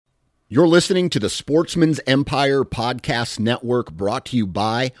You're listening to the Sportsman's Empire Podcast Network, brought to you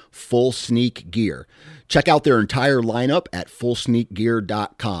by Full Sneak Gear. Check out their entire lineup at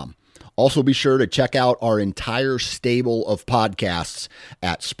fullsneakgear.com. Also be sure to check out our entire stable of podcasts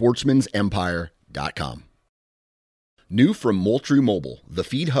at sportsmansempire.com. New from Moultrie Mobile, the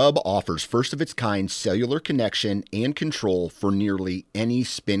Feed Hub offers first-of-its-kind cellular connection and control for nearly any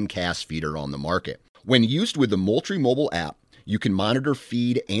spin cast feeder on the market. When used with the Moultrie Mobile app, you can monitor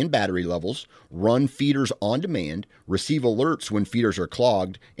feed and battery levels, run feeders on demand, receive alerts when feeders are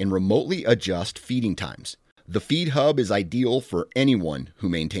clogged, and remotely adjust feeding times. The Feed Hub is ideal for anyone who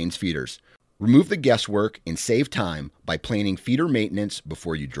maintains feeders. Remove the guesswork and save time by planning feeder maintenance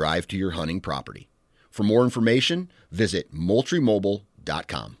before you drive to your hunting property. For more information, visit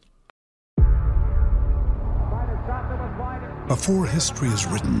MoultrieMobile.com. Before history is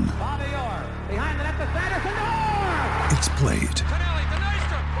written, it's played.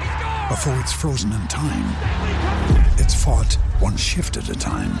 Before it's frozen in time, it's fought one shift at a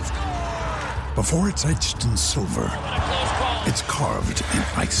time. Before it's etched in silver, it's carved in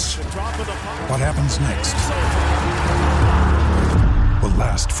ice. What happens next will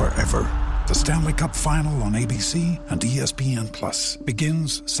last forever. The Stanley Cup Final on ABC and ESPN Plus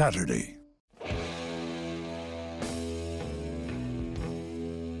begins Saturday.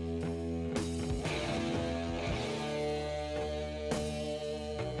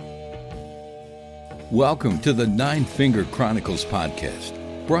 Welcome to the Nine Finger Chronicles podcast,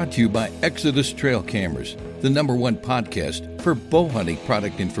 brought to you by Exodus Trail Cameras, the #1 podcast for bow hunting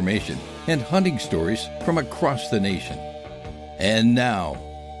product information and hunting stories from across the nation. And now,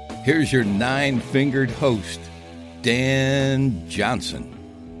 here's your nine-fingered host, Dan Johnson.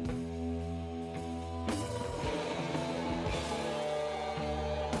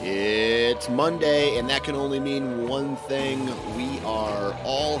 It's Monday, and that can only mean one thing. We are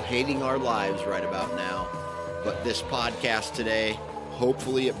all hating our lives right about now. But this podcast today,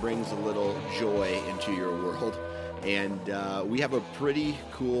 hopefully it brings a little joy into your world. And we have a pretty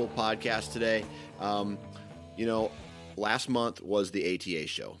cool podcast today. Last month was the ATA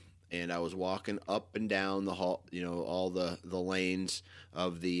show. And I was walking up and down the hall, all the lanes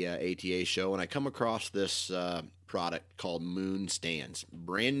of the ATA show, and I come across this product called Moon Stands.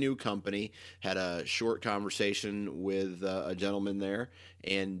 Brand new company. Had a short conversation with a gentleman there,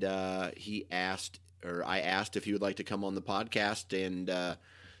 and I asked if he would like to come on the podcast and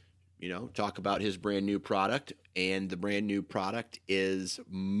talk about his brand new product. And the brand new product is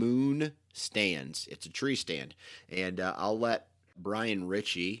Moon Stands. It's a tree stand, and I'll let Brian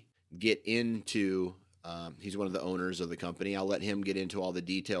Ritchie get into, he's one of the owners of the company. I'll let him get into all the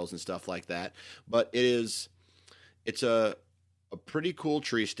details and stuff like that. But it's a pretty cool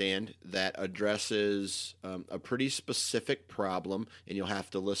tree stand that addresses a pretty specific problem, and you'll have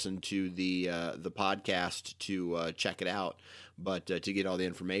to listen to the podcast to check it out, but to get all the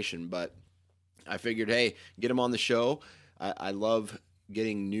information. But I figured, hey, get him on the show. I love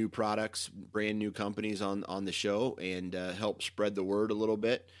getting new products, brand new companies on the show, and help spread the word a little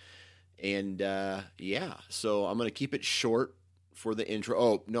bit. And so I'm going to keep it short for the intro.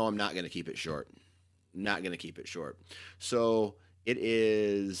 Oh, no, I'm not going to keep it short. So it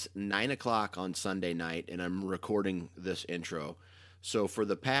is 9 o'clock on Sunday night, and I'm recording this intro. So for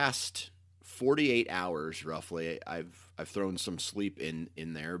the past 48 hours, roughly, I've thrown some sleep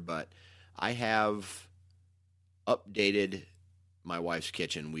in there, but I have updated my wife's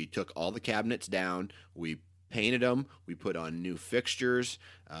kitchen. We took all the cabinets down. We painted them. We put on new fixtures.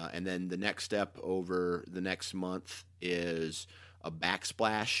 And then the next step over the next month is a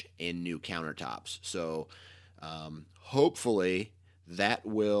backsplash and new countertops. So hopefully that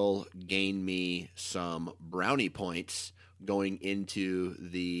will gain me some brownie points going into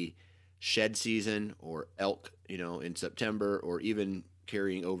the shed season or elk, in September, or even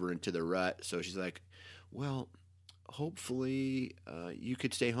carrying over into the rut. So she's like, well, hopefully you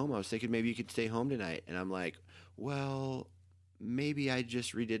could stay home. I was thinking maybe you could stay home tonight. And I'm like, well, maybe I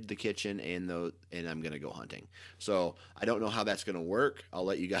just redid the kitchen and I'm going to go hunting. So I don't know how that's going to work. I'll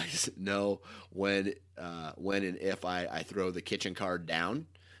let you guys know when and if I throw the kitchen card down,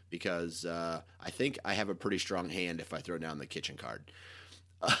 because I think I have a pretty strong hand if I throw down the kitchen card.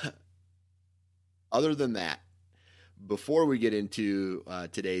 Other than that, before we get into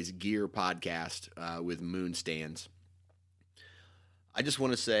today's gear podcast with Moon Stands, I just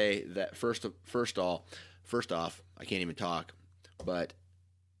want to say that first off, I can't even talk,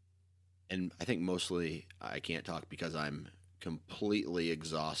 and I think mostly I can't talk because I'm completely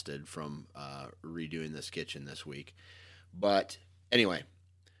exhausted from redoing this kitchen this week. But anyway,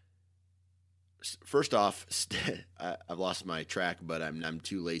 first off, I've lost my track, but I'm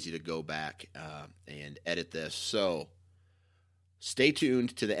too lazy to go back and edit this. So stay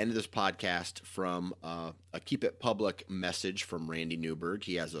tuned to the end of this podcast from a Keep It Public message from Randy Newberg.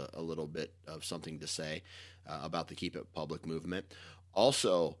 He has a little bit of something to say about the Keep It Public movement.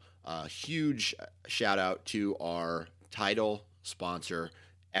 Also, a huge shout out to our title sponsor,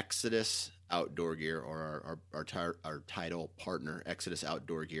 Exodus Outdoor Gear, or our title partner, Exodus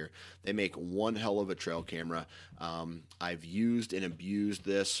Outdoor Gear. They make one hell of a trail camera. I've used and abused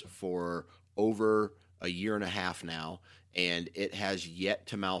this for over a year and a half now, and it has yet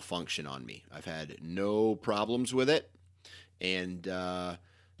to malfunction on me. I've had no problems with it, and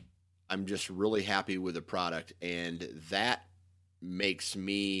I'm just really happy with the product, and that makes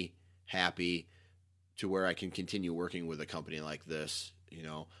me happy to where I can continue working with a company like this. You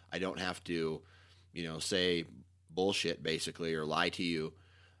know, I don't have to, say bullshit basically or lie to you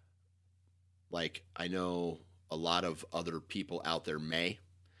like I know a lot of other people out there may.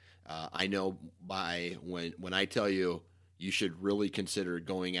 I know when I tell you should really consider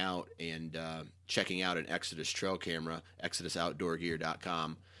going out and checking out an Exodus trail camera,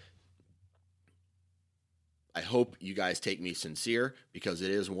 ExodusOutdoorGear.com. I hope you guys take me sincere, because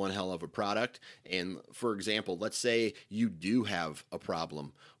it is one hell of a product. And for example, let's say you do have a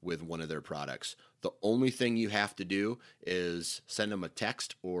problem with one of their products. The only thing you have to do is send them a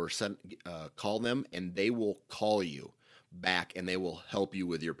text or call them, and they will call you back and they will help you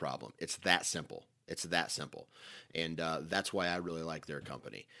with your problem. It's that simple. It's that simple. And that's why I really like their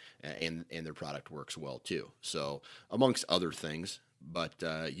company, and their product works well too. So amongst other things, but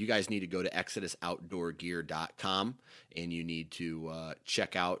you guys need to go to ExodusOutdoorGear.com, and you need to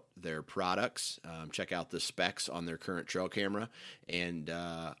check out their products, check out the specs on their current trail camera, and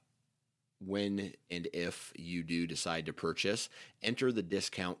when and if you do decide to purchase, enter the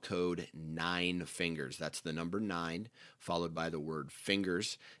discount code 9FINGERS. That's the number 9 followed by the word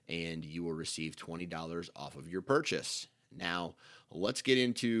fingers, and you will receive $20 off of your purchase. Now, let's get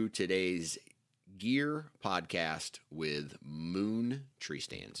into today's gear podcast with Moon Tree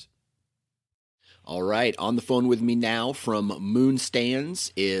Stands. All right, on the phone with me now from Moon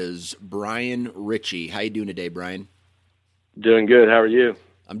Stands is Brian Ritchie. How you doing today, Brian? Doing good. How are you?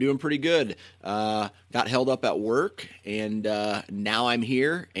 I'm doing pretty good. Got held up at work, and now I'm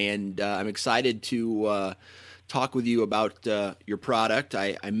here, and I'm excited to talk with you about your product.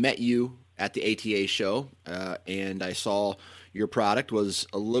 I met you at the ATA show, and I saw your product was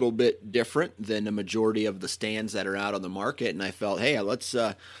a little bit different than the majority of the stands that are out on the market, and I felt, hey, let's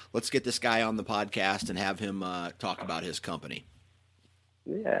get this guy on the podcast and have him talk about his company.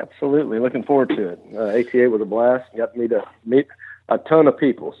 Yeah, absolutely. Looking forward to it. ATA was a blast. Got me to meet a ton of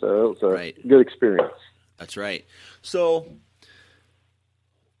people, so it was a good experience. That's right. So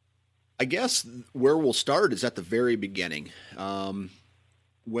I guess where we'll start is at the very beginning.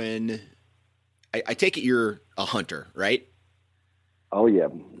 When I take it you're a hunter, right? Oh, yeah.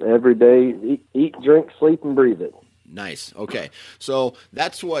 Every day, eat, drink, sleep, and breathe it. Nice. Okay. So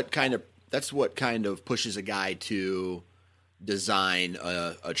that's what kind of pushes a guy to design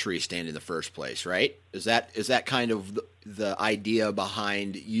a tree stand in the first place, right? Is that kind of the idea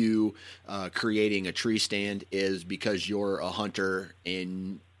behind you creating a tree stand, is because you're a hunter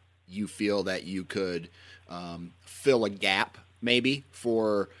and you feel that you could fill a gap maybe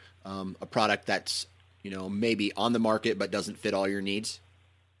for a product that's maybe on the market but doesn't fit all your needs?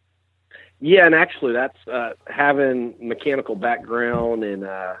 Yeah, and actually that's having mechanical background, and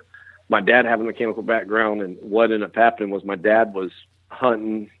my dad having a mechanical background, and what ended up happening was my dad was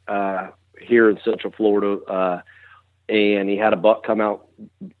hunting here in Central Florida, and he had a buck come out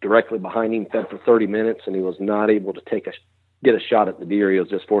directly behind him, fed for 30 minutes, and he was not able to get a shot at the deer. He was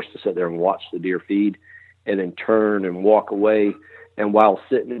just forced to sit there and watch the deer feed and then turn and walk away. And while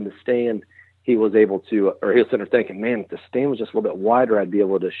sitting in the stand, he was sitting there thinking, man, if the stand was just a little bit wider, I'd be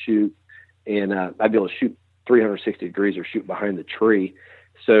able to shoot, and I'd be able to shoot 360 degrees or shoot behind the tree.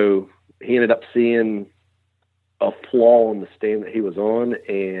 So he ended up seeing a flaw in the stand that he was on,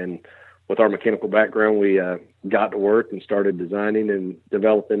 and with our mechanical background, we got to work and started designing and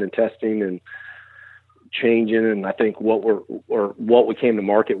developing and testing and changing. And I think what we came to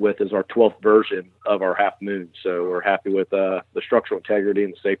market with is our 12th version of our Half Moon. So we're happy with the structural integrity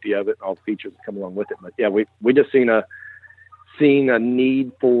and the safety of it, and all the features that come along with it. But yeah, we just seen a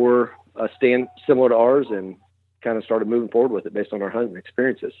need for a stand similar to ours, and kind of started moving forward with it based on our hunting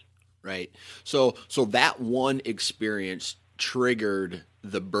experiences. Right. So that one experience triggered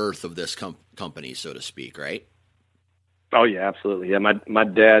the birth of this company, so to speak, right? Oh yeah, absolutely. Yeah. My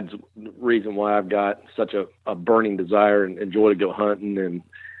dad's reason why I've got such a burning desire and joy to go hunting. And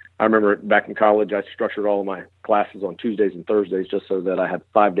I remember back in college, I structured all of my classes on Tuesdays and Thursdays just so that I had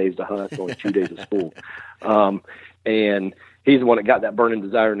 5 days to hunt, only 2 days of school. And he's the one that got that burning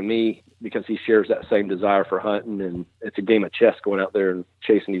desire into me because he shares that same desire for hunting. And it's a game of chess going out there and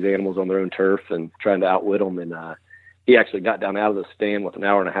chasing these animals on their own turf and trying to outwit them. And he actually got down out of the stand with an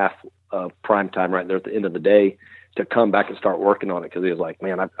hour and a half of prime time right there at the end of the day to come back and start working on it, because he was like,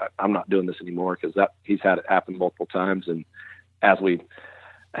 man, I'm not doing this anymore, because he's had it happen multiple times. And as we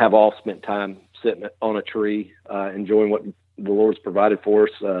have all spent time sitting on a tree, enjoying what the Lord's provided for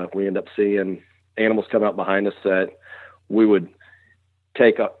us, we end up seeing animals come out behind us that we would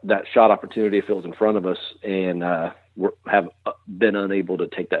take that shot opportunity if it was in front of us, and have been unable to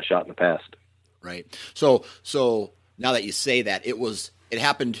take that shot in the past. Right. So now that you say that, it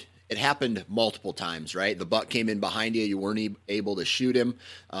happened multiple times, right? The buck came in behind you. You weren't able to shoot him.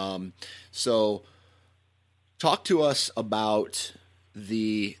 So talk to us about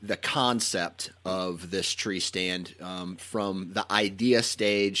the concept of this tree stand, from the idea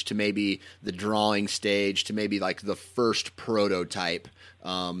stage to maybe the drawing stage to maybe like the first prototype,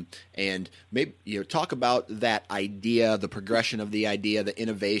 and maybe talk about that idea, the progression of the idea, the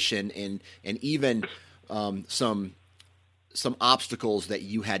innovation, and even some obstacles that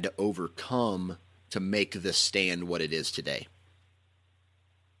you had to overcome to make this stand what it is today.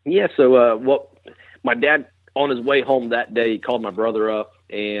 Yeah. So my dad, on his way home that day, he called my brother up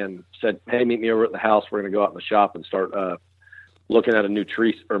and said, hey, meet me over at the house. We're going to go out in the shop and start looking at a new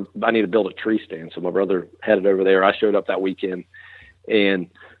tree, or I need to build a tree stand. So my brother headed over there. I showed up that weekend, and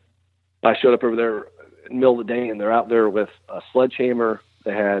I showed up over there in the middle of the day, and they're out there with a sledgehammer.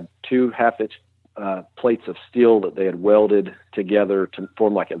 They had 2 half-inch plates of steel that they had welded together to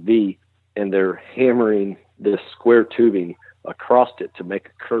form like a V, and they're hammering this square tubing across it to make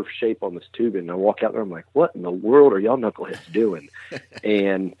a curved shape on this tubing. And I walk out there, I'm like, what in the world are y'all knuckleheads doing?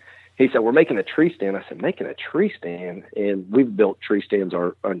 And he said, we're making a tree stand. I said, making a tree stand? And we've built tree stands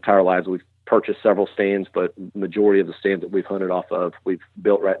our entire lives. We've purchased several stands, but majority of the stands that we've hunted off of, we've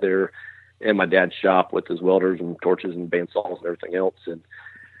built right there in my dad's shop with his welders and torches and bandsaws and everything else. And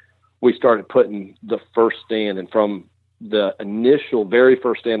we started putting the first stand, and from the initial very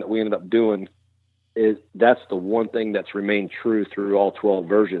first stand that we ended up doing, that's the one thing that's remained true through all 12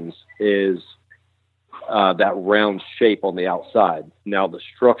 versions, is that round shape on the outside. Now the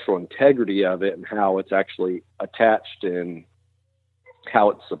structural integrity of it and how it's actually attached and how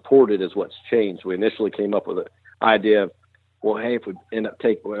it's supported is what's changed. We initially came up with an idea of, well, hey, if we end up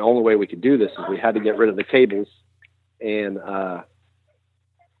the only way we could do this is we had to get rid of the cables and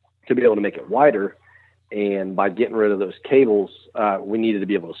to be able to make it wider. And by getting rid of those cables, we needed to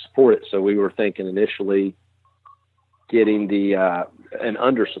be able to support it. So we were thinking initially getting an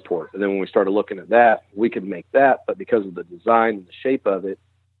under support. And then when we started looking at that, we could make that. But because of the design and the shape of it,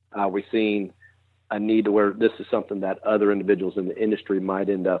 we seen a need to where this is something that other individuals in the industry might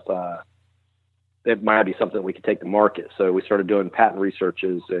end up, it might be something that we could take to market. So we started doing patent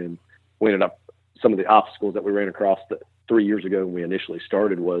researches, and we ended up, some of the obstacles that we ran across 3 years ago when we initially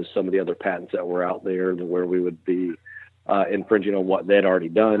started was some of the other patents that were out there and where we would be infringing on what they'd already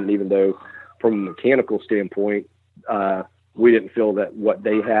done. And even though from a mechanical standpoint, we didn't feel that what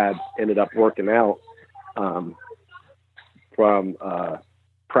they had ended up working out from a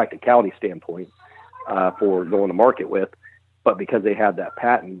practicality standpoint for going to market with, but because they had that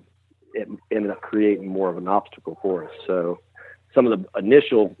patent, it ended up creating more of an obstacle for us. So some of the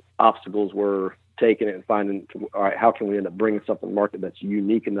initial obstacles were taking it and finding, all right, how can we end up bringing something to market that's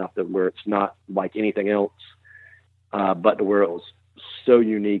unique enough that where it's not like anything else, but to where it was so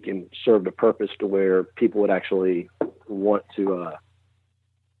unique and served a purpose to where people would actually want to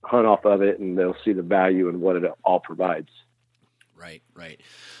hunt off of it, and they'll see the value in what it all provides. Right.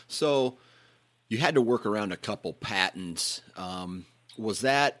 So you had to work around a couple patents. Was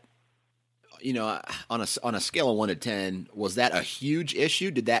that, on a scale of 1 to 10, was that a huge issue?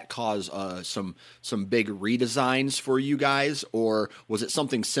 Did that cause some big redesigns for you guys, or was it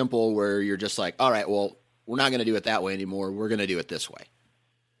something simple where you're just like, all right, well, we're not going to do it that way anymore. We're going to do it this way?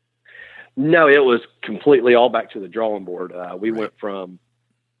 No, it was completely all back to the drawing board. We went from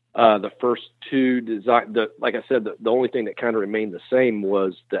the first 2 design. Like I said, the only thing that kind of remained the same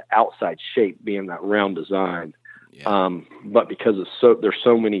was the outside shape being that round design. Yeah. But because there's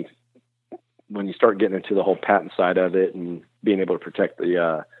so many, when you start getting into the whole patent side of it and being able to protect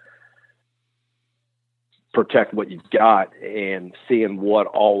what you've got and seeing what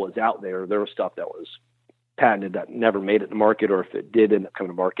all was out there, there was stuff that was patented that never made it to market, or if it did end up coming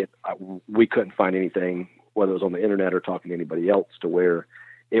to market, we couldn't find anything, whether it was on the internet or talking to anybody else, to where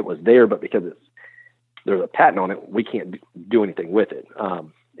it was there. But because there's a patent on it, we can't do anything with it.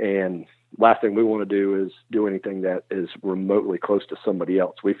 And last thing we want to do is do anything that is remotely close to somebody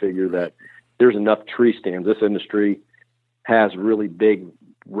else. We figure that there's enough tree stands. This industry has really big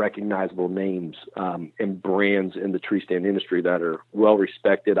recognizable names and brands in the tree stand industry that are well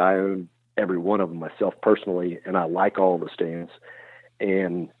respected. I own every one of them myself personally, and I like all of the stands.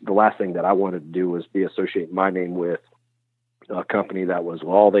 And the last thing that I wanted to do was be associating my name with a company that was,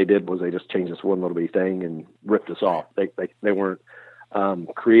 well, all they did was they just changed this one little bitty thing and ripped us off. They weren't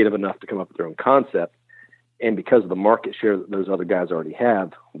creative enough to come up with their own concept. And because of the market share that those other guys already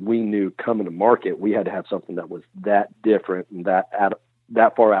have, we knew coming to market, we had to have something that was that different and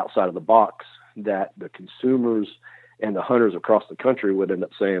that far outside of the box that the consumers and the hunters across the country would end up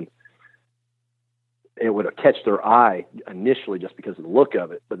saying, it would catch their eye initially just because of the look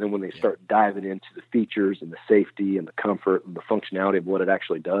of it. But then when they start diving into the features and the safety and the comfort and the functionality of what it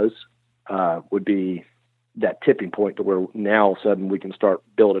actually does, would be that tipping point to where now all of a sudden we can start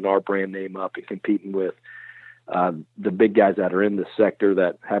building our brand name up and competing with the big guys that are in this sector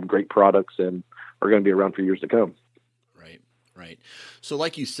that have great products and are going to be around for years to come. Right. So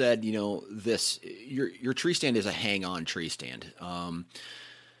like you said, your tree stand is a hang-on tree stand.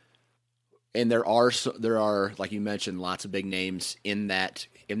 And there are, like you mentioned, lots of big names in that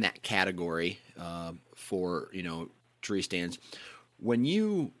category for tree stands. When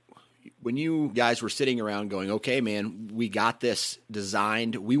you guys were sitting around going, okay, man, we got this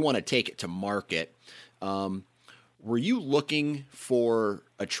designed, we want to take it to market. Were you looking for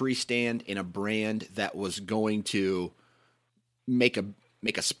a tree stand in a brand that was going to make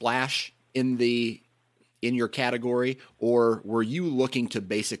a splash in your category, or were you looking to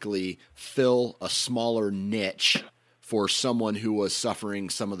basically fill a smaller niche for someone who was suffering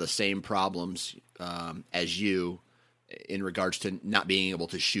some of the same problems as you in regards to not being able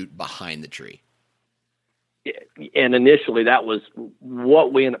to shoot behind the tree? And initially that was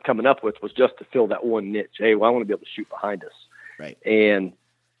what we ended up coming up with, was just to fill that one niche. Hey, well, I want to be able to shoot behind us. Right. And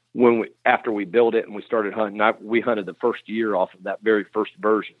after we built it and we started hunting, we hunted the first year off of that very first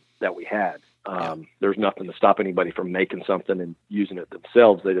version that we had. There's nothing to stop anybody from making something and using it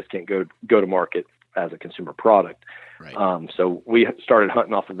themselves. They just can't go to market as a consumer product. Right. So we started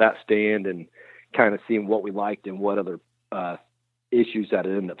hunting off of that stand and kind of seeing what we liked and what other issues that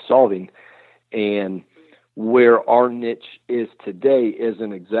it ended up solving. And where our niche is today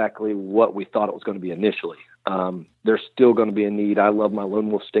isn't exactly what we thought it was going to be initially. There's still going to be a need. I love my Lone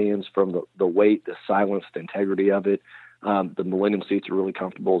Wolf stands from the weight, the silence, the integrity of it. The Millennium seats are really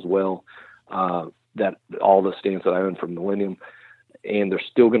comfortable as well. That all the stands that I own from Millennium, and there's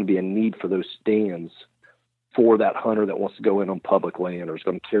still going to be a need for those stands for that hunter that wants to go in on public land or is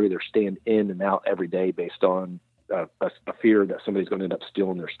going to carry their stand in and out every day based on a fear that somebody's going to end up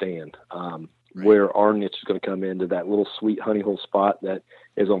stealing their stand. Right. Where our niche is going to come into that little sweet honey hole spot that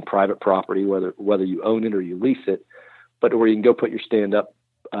is on private property, whether you own it or you lease it, but where you can go put your stand up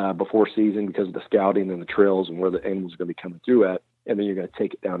before season because of the scouting and the trails and where the animals are going to be coming through at, and then you're going to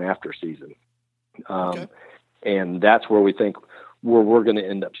take it down after season. Okay. And that's where we think where we're going to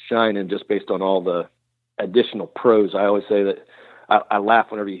end up shining, just based on all the additional pros. I always say that I laugh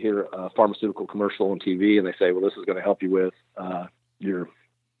whenever you hear a pharmaceutical commercial on TV and they say, well, this is going to help you with your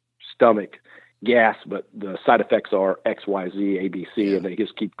stomach gas, but the side effects are X, Y, Z, A, B, C, and they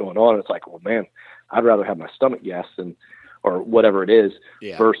just keep going on. It's like, well, man, I'd rather have my stomach gas or whatever it is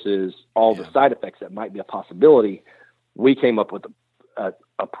versus all the side effects that might be a possibility. We came up with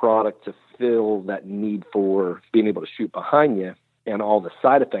a product to fill that need for being able to shoot behind you, and all the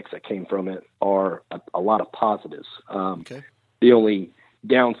side effects that came from it are a lot of positives. The only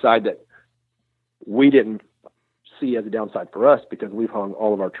downside that we didn't see as a downside for us, because we've hung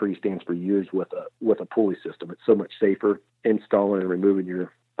all of our tree stands for years with a pulley system. It's so much safer installing and removing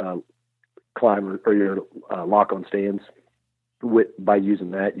your climber or your lock-on stands. By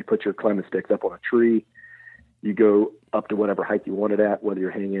using that, you put your climbing sticks up on a tree, you go up to whatever height you want it at, whether you're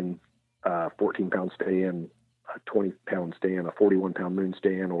hanging 14-pound stand, a 20-pound stand, a 41-pound moon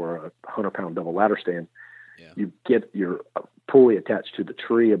stand, or a 100-pound double ladder stand. You get your pulley attached to the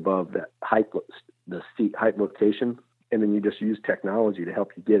tree above that the seat height location, and then you just use technology to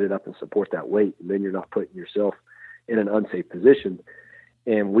help you get it up and support that weight, and then you're not putting yourself in an unsafe position.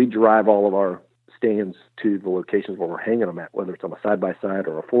 And we drive all of our stands to the locations where we're hanging them at, whether it's on a side-by-side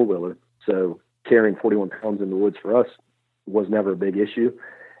or a four-wheeler. So carrying 41 pounds in the woods for us was never a big issue.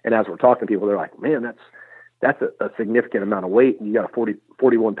 And as we're talking to people, they're like, man, that's a significant amount of weight. And you got a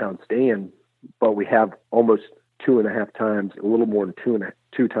 41-pound stand, but we have almost 2.5 times, a little more than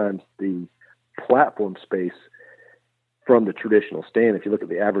two times the platform space from the traditional stand. If you look at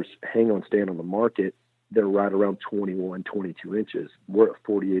the average hang-on stand on the market, they're right around 21, 22 inches. We're at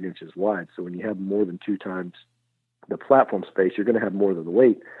 48 inches wide. So when you have more than 2 times the platform space, you're going to have more than the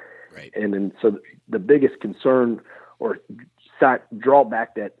weight. Right. And then, so the biggest concern or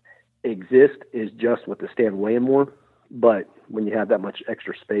drawback that exists is just with the stand weighing more. But when you have that much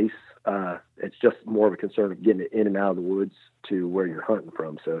extra space, it's just more of a concern of getting it in and out of the woods to where you're hunting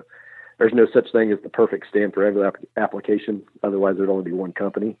from. So there's no such thing as the perfect stand for every application. Otherwise, there'd only be one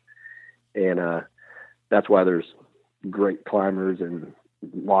company. And that's why there's great climbers and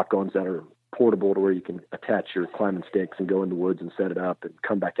lock-ons that are portable to where you can attach your climbing sticks and go in the woods and set it up and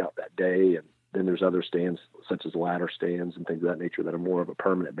come back out that day. And then there's other stands such as ladder stands and things of that nature that are more of a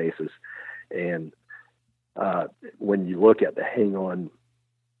permanent basis. And when you look at the hang-on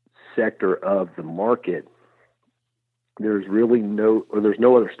sector of the market, there's no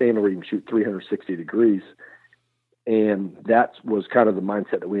other stand where you can shoot 360 degrees. And that was kind of the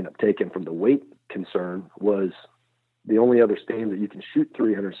mindset that we ended up taking from the weight concern. Was the only other stand that you can shoot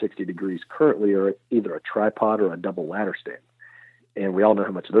 360 degrees currently are either a tripod or a double ladder stand. And we all know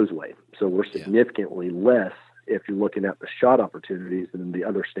how much those weigh. So we're significantly less if you're looking at the shot opportunities than the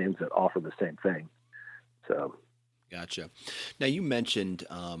other stands that offer the same thing. So. Gotcha. Now you mentioned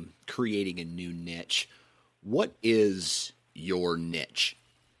creating a new niche. What is your niche?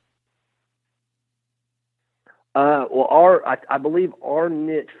 Well, I believe our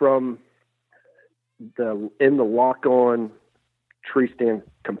niche in the lock-on tree stand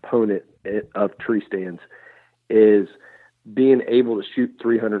component of tree stands is being able to shoot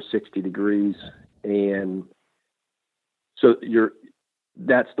 360 degrees. And so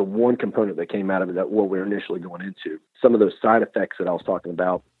that's the one component that came out of it, that what we're initially going into. Some of those side effects that I was talking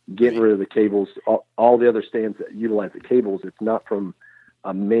about, getting rid of the cables, all the other stands that utilize the cables, it's not from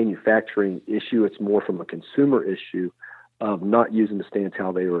a manufacturing issue. It's more from a consumer issue of not using the stands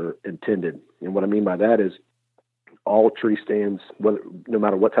how they were intended. And what I mean by that is all tree stands, no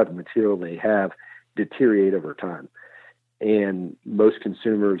matter what type of material they have, deteriorate over time. And most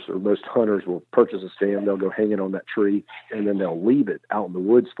consumers or most hunters will purchase a stand, they'll go hang it on that tree, and then they'll leave it out in the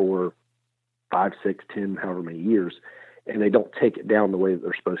woods for 5, 6, 10, however many years, and they don't take it down the way that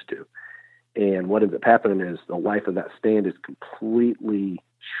they're supposed to. And what ends up happening is the life of that stand is completely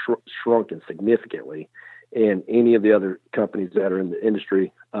shrunken significantly. And any of the other companies that are in the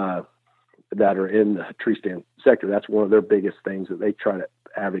industry that are in the tree stand sector, that's one of their biggest things that they try to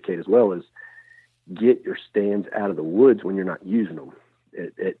advocate as well, is get your stands out of the woods when you're not using them.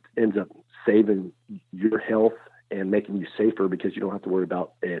 It ends up saving your health and making you safer because you don't have to worry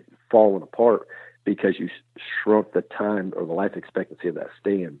about it falling apart because you shrunk the time or the life expectancy of that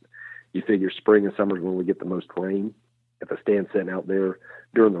stand. You figure spring and summer is when we get the most rain. If a stand's sitting out there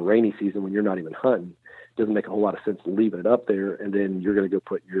during the rainy season when you're not even hunting, it doesn't make a whole lot of sense leaving it up there, and then you're going to go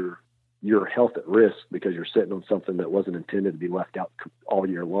put your health at risk because you're sitting on something that wasn't intended to be left out all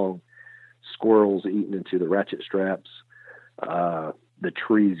year long. Squirrels eating into the ratchet straps, the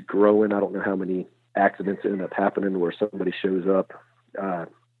trees growing. I don't know how many accidents end up happening where somebody shows up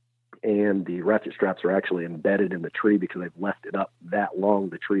and the ratchet straps are actually embedded in the tree because they've left it up that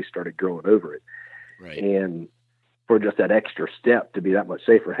long. The tree started growing over it. Right. And for just that extra step to be that much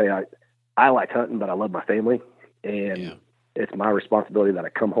safer, hey, I like hunting, but I love my family, and it's my responsibility that I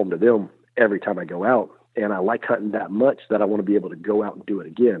come home to them every time I go out. And I like hunting that much that I want to be able to go out and do it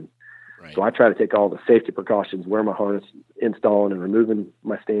again. Right. So I try to take all the safety precautions, wear my harness, installing and removing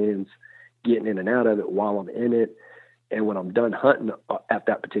my stands, getting in and out of it while I'm in it. And when I'm done hunting at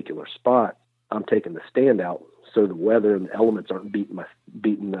that particular spot, I'm taking the stand out so the weather and the elements aren't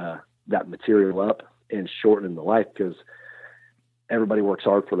beating that material up and shortening the life, because everybody works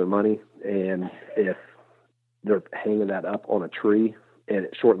hard for their money. And if they're hanging that up on a tree and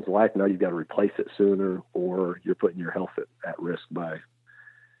it shortens the life, now you've got to replace it sooner, or you're putting your health at risk by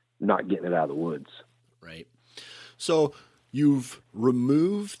not getting it out of the woods. Right. So you've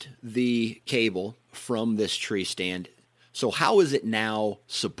removed the cable from this tree stand. So how is it now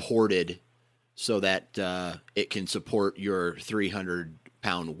supported so that it can support your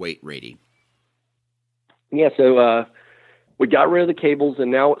 300-pound weight rating? Yeah, so we got rid of the cables, and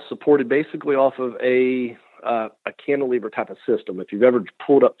now it's supported basically off of a cantilever type of system. If you've ever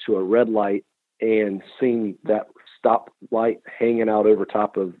pulled up to a red light and seen that stop light hanging out over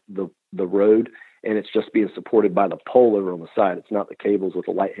top of the road, and it's just being supported by the pole over on the side, it's not the cables with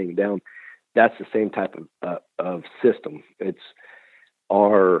the light hanging down. That's the same type of system. It's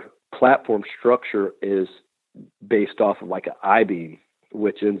our platform structure is based off of like an I-beam,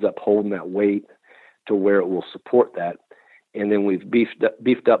 which ends up holding that weight to where it will support that. And then we've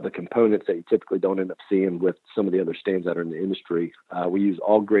beefed up the components that you typically don't end up seeing with some of the other stands that are in the industry. We use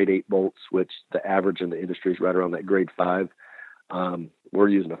all grade 8 bolts, which the average in the industry is right around that grade 5. We're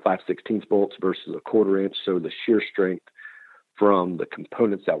using a 5/16 bolts versus a 1/4 inch. So the shear strength from the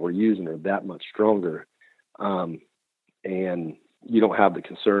components that we're using are that much stronger. And you don't have the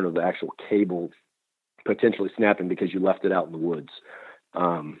concern of the actual cable potentially snapping because you left it out in the woods.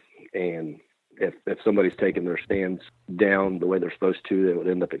 And if somebody's taking their stands down the way they're supposed to, they would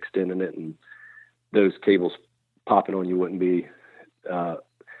end up extending it, and those cables popping on you would be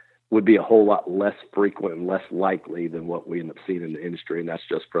a whole lot less frequent and less likely than what we end up seeing in the industry. And that's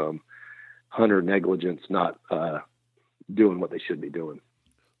just from hunter negligence, not doing what they should be doing.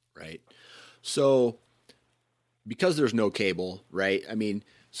 Right. So because there's no cable, right? I mean,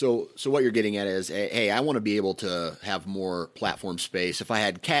 so what you're getting at is, hey, I want to be able to have more platform space. If I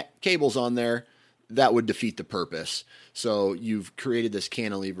had cables on there, that would defeat the purpose. So you've created this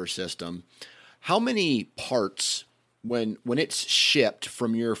cantilever system. How many parts, when it's shipped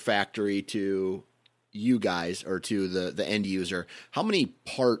from your factory to you guys or to the end user, how many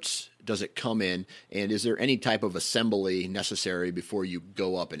parts does it come in? And is there any type of assembly necessary before you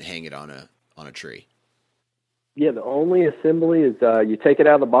go up and hang it on a tree? Yeah, the only assembly is you take it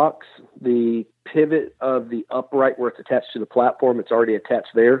out of the box. The pivot of the upright where it's attached to the platform, it's already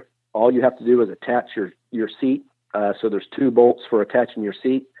attached there. All you have to do is attach your seat. So there's 2 bolts for attaching your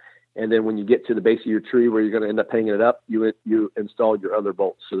seat. And then when you get to the base of your tree where you're going to end up hanging it up, you install your other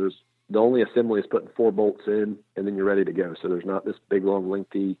bolts. So the only assembly is putting 4 bolts in, and then you're ready to go. So there's not this big, long,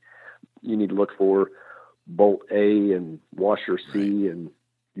 lengthy, you need to look for bolt A and washer C and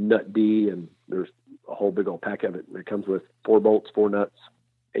nut D, and there's a whole big old pack of it. It comes with 4 bolts, 4 nuts,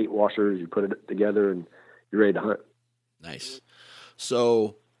 8 washers. You put it together and you're ready to hunt. Nice.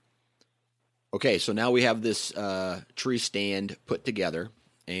 So, okay, so now we have this tree stand put together,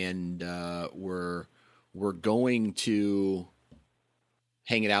 and we're going to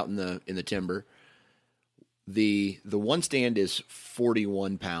hang it out in the timber. The one stand is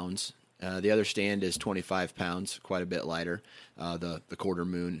 41 pounds. The other stand is 25 pounds, quite a bit lighter. The 1/4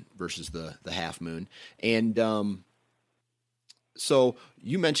 moon versus the 1/2 moon. And so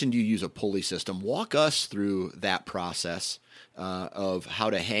you mentioned you use a pulley system. Walk us through that process of how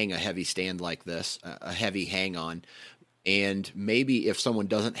to hang a heavy stand like this, a heavy hang on, and maybe if someone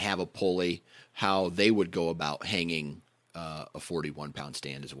doesn't have a pulley, how they would go about hanging a 41-pound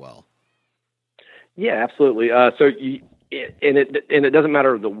stand as well. Yeah, absolutely. It doesn't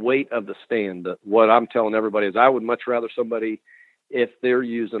matter the weight of the stand. What I'm telling everybody is I would much rather somebody, if they're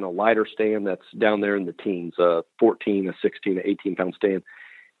using a lighter stand that's down there in the teens, 14, a 16, a 18-pound stand,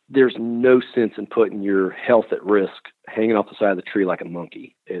 there's no sense in putting your health at risk hanging off the side of the tree like a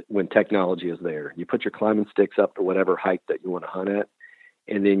monkey when technology is there. You put your climbing sticks up to whatever height that you want to hunt at,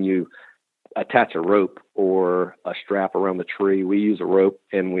 and then you attach a rope or a strap around the tree. We use a rope,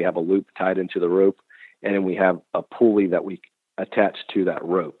 and we have a loop tied into the rope, and then we have a pulley that we attach to that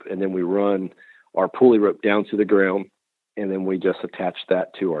rope. And then we run our pulley rope down to the ground, and then we just attach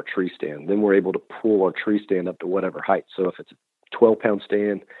that to our tree stand. Then we're able to pull our tree stand up to whatever height. So if it's a 12-pound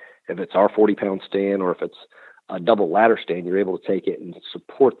stand, if it's our 40-pound stand, or if it's a double ladder stand, you're able to take it and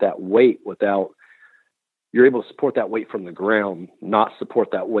support that weight you're able to support that weight from the ground, not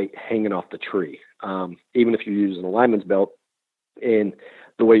support that weight hanging off the tree. Even if you're using a lineman's belt, and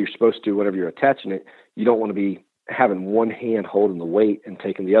the way you're supposed to whenever you're attaching it, you don't want to be having one hand holding the weight and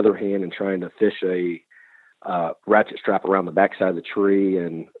taking the other hand and trying to fish a ratchet strap around the backside of the tree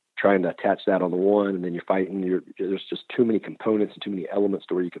and trying to attach that on the one, and then you're fighting. There's just too many components and too many elements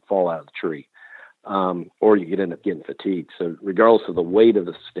to where you could fall out of the tree, or you could end up getting fatigued. So regardless of the weight of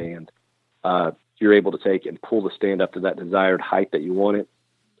the stand, you're able to take and pull the stand up to that desired height that you want it.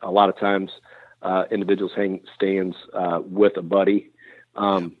 A lot of times, individuals hang stands with a buddy.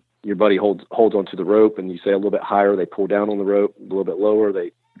 Your buddy holds onto the rope, and you say a little bit higher, they pull down on the rope. A little bit lower,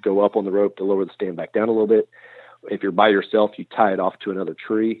 they go up on the rope to lower the stand back down a little bit. If you're by yourself, you tie it off to another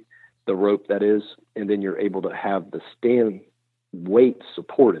tree, the rope that is, and then you're able to have the stand weight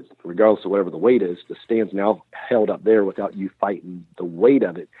supported. Regardless of whatever the weight is, the stand's now held up there without you fighting the weight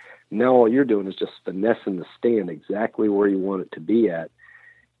of it. Now all you're doing is just finessing the stand exactly where you want it to be at,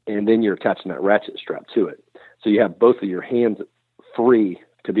 and then you're attaching that ratchet strap to it. So you have both of your hands free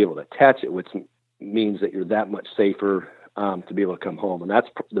to be able to attach it, which means that you're that much safer to be able to come home. And that's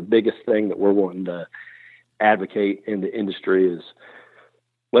the biggest thing that we're wanting to advocate in the industry is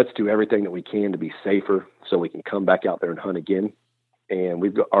let's do everything that we can to be safer so we can come back out there and hunt again. And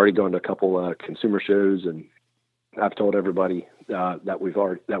we've already gone to a couple consumer shows, and I've told everybody that we've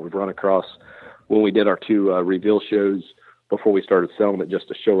run across when we did our 2 reveal shows before we started selling it, just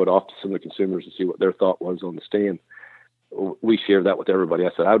to show it off to some of the consumers to see what their thought was on the stand. We shared that with everybody.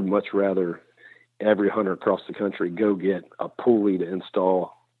 I said, I would much rather every hunter across the country go get a pulley to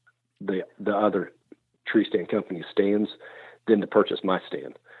install the other tree stand company stands than to purchase my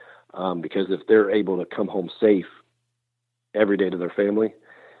stand. Because if they're able to come home safe every day to their family,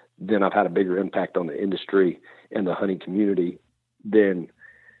 then I've had a bigger impact on the industry and the hunting community than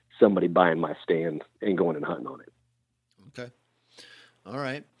somebody buying my stand and going and hunting on it. Okay. All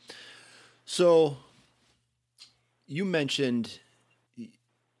right. So you mentioned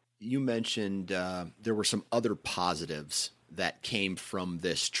there were some other positives that came from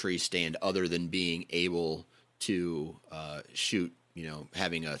this tree stand other than being able to shoot,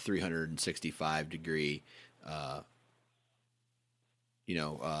 having a 365 degree,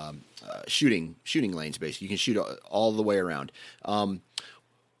 shooting lanes. Basically, you can shoot all the way around. And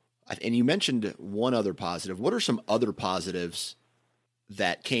you mentioned one other positive. What are some other positives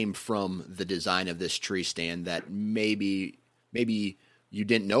that came from the design of this tree stand that maybe you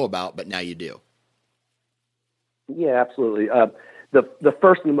didn't know about, but now you do? Yeah, absolutely. The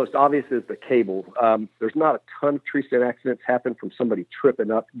first and the most obvious is the cable. There's not a ton of tree stand accidents happen from somebody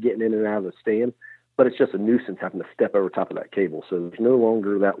tripping up, getting in and out of the stand, but it's just a nuisance having to step over top of that cable. So there's no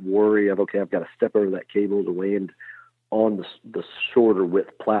longer that worry of, okay, I've got to step over that cable to land on the shorter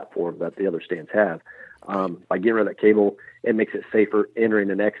width platform that the other stands have. By getting rid of that cable, it makes it safer entering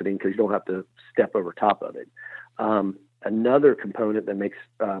and exiting because you don't have to step over top of it. Another component that makes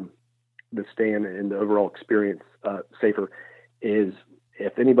the stand and the overall experience safer is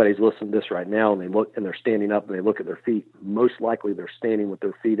if anybody's listening to this right now and they look and they're standing up and they look at their feet, most likely they're standing with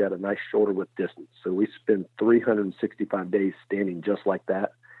their feet at a nice shoulder width distance. So we spend 365 days standing just like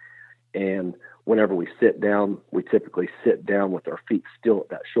that. And whenever we sit down, we typically sit down with our feet still at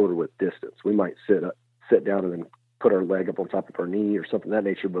that shoulder width distance. We might sit down and then put our leg up on top of our knee or something of that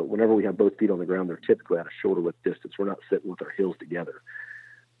nature. But whenever we have both feet on the ground, they're typically at a shoulder width distance. We're not sitting with our heels together.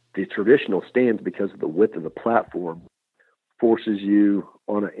 The traditional stands, because of the width of the platform, forces you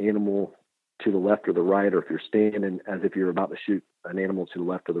on an animal to the left or the right, or if you're standing as if you're about to shoot an animal to the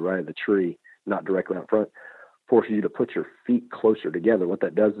left or the right of the tree, not directly out front, forces you to put your feet closer together. What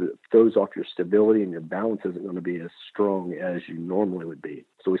that does is it throws off your stability and your balance isn't going to be as strong as you normally would be.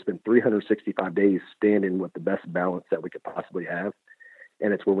 So we spend 365 days standing with the best balance that we could possibly have.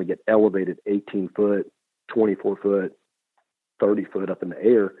 And it's when we get elevated 18 foot, 24 foot, 30 foot up in the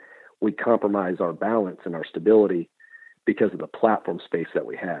air, we compromise our balance and our stability because of the platform space that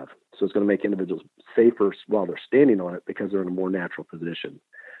we have. So it's going to make individuals safer while they're standing on it because they're in a more natural position.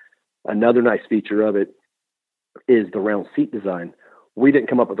 Another nice feature of it is the round seat design. We didn't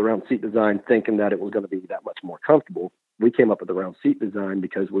come up with the round seat design thinking that it was going to be that much more comfortable. We came up with the round seat design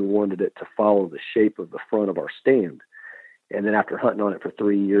because we wanted it to follow the shape of the front of our stand. And then after hunting on it for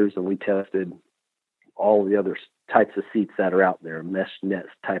 3 years, and we tested all the other types of seats that are out there, mesh nets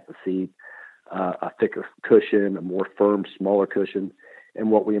type of seat, a thicker cushion, a more firm, smaller cushion.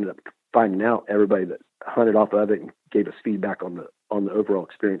 And what we ended up finding out, everybody that hunted off of it and gave us feedback on the overall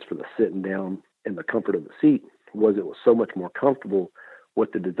experience for the sitting down and the comfort of the seat, was it was so much more comfortable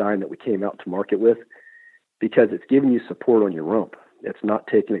with the design that we came out to market with, because it's giving you support on your rump. It's not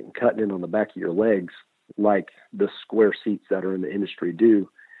taking it and cutting it on the back of your legs like the square seats that are in the industry do,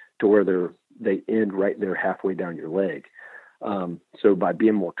 to where they end right there halfway down your leg. So by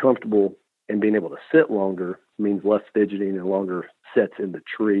being more comfortable and being able to sit longer means less fidgeting and longer sets in the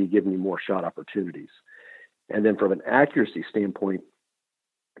tree, giving you more shot opportunities. And then from an accuracy standpoint,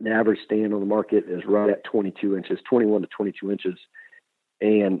 the average stand on the market is right at 22 inches, 21 to 22 inches.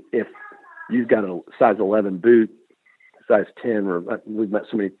 And if you've got a size 11 boot, size 10, or we've met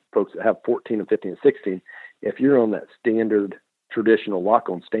so many folks that have 14 and 15 and 16, if you're on that standard traditional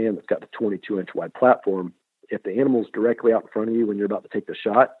lock-on stand that's got the 22-inch wide platform, if the animal's directly out in front of you when you're about to take the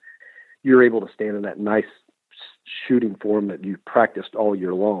shot, you're able to stand in that nice shooting form that you've practiced all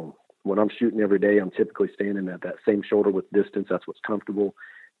year long. When I'm shooting every day, I'm typically standing at that same shoulder width distance. That's what's comfortable.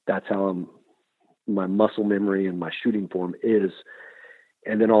 That's how my muscle memory and my shooting form is.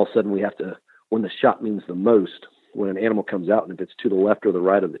 And then all of a sudden we have to, when the shot means the most, when an animal comes out, and if it's to the left or the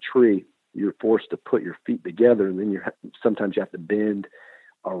right of the tree, you're forced to put your feet together, and then sometimes you have to bend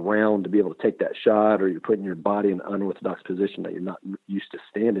around to be able to take that shot, or you're putting your body in an unorthodox position that you're not used to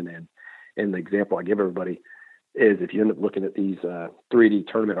standing in. And the example I give everybody is, if you end up looking at these 3D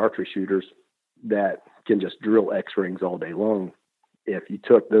tournament archery shooters that can just drill X-rings all day long, if you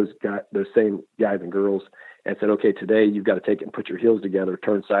took those same guys and girls and said, okay, today you've got to take it and put your heels together,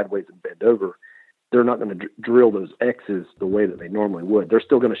 turn sideways and bend over, they're not going to drill those X's the way that they normally would. They're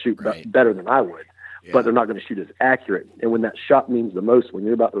still going to shoot better than I would, but they're not going to shoot as accurate. And when that shot means the most, when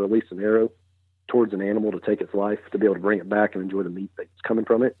you're about to release an arrow towards an animal to take its life, to be able to bring it back and enjoy the meat that's coming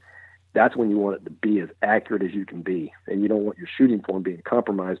from it, that's when you want it to be as accurate as you can be. And you don't want your shooting form being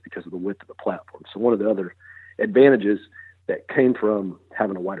compromised because of the width of the platform. So one of the other advantages that came from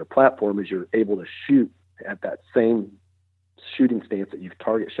having a wider platform is you're able to shoot at that same shooting stance that you've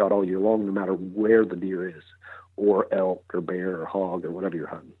target shot all year long, no matter where the deer is, or elk or bear or hog or whatever you're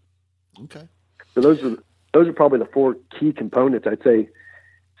hunting. Okay. So those are probably the four key components. I'd say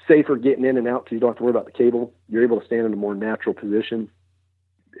safer getting in and out, so you don't have to worry about the cable. You're able to stand in a more natural position.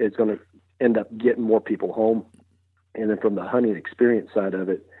 It's going to end up getting more people home. And then from the hunting experience side of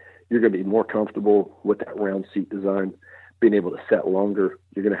it, you're going to be more comfortable with that round seat design, being able to set longer.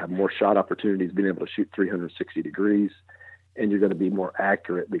 You're going to have more shot opportunities, being able to shoot 360 degrees, and you're going to be more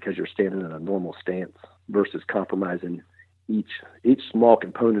accurate because you're standing in a normal stance versus compromising. Each small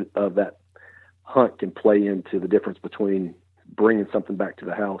component of that hunt can play into the difference between bringing something back to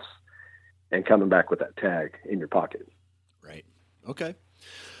the house and coming back with that tag in your pocket. Right. Okay.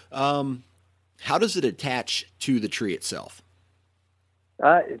 How does it attach to the tree itself?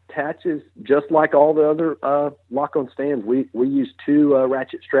 It attaches just like all the other lock-on stands. We use two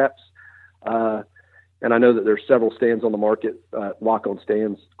ratchet straps, and I know that there's several stands on the market, lock-on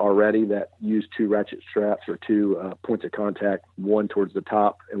stands already, that use two ratchet straps or two points of contact, one towards the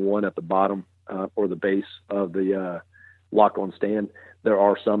top and one at the bottom or the base of the lock-on stand. There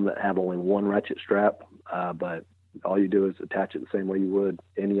are some that have only one ratchet strap, but all you do is attach it the same way you would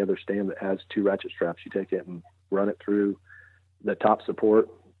any other stand that has two ratchet straps. You take it and run it through the top support,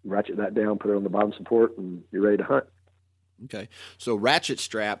 ratchet that down, put it on the bottom support, and you're ready to hunt. Okay. So ratchet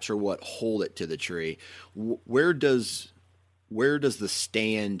straps are what hold it to the tree. Where does the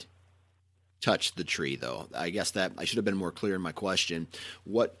stand touch the tree, though? I guess that I should have been more clear in my question.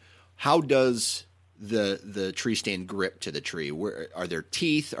 How does the tree stand grip to the tree? Where are there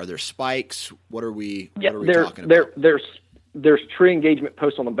teeth? Are there spikes? What are we talking about? There's tree engagement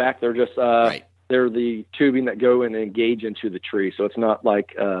posts on the back. They're just right. They're the tubing that go in and engage into the tree. So it's not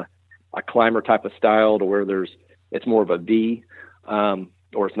like a climber type of style to where it's more of a V, or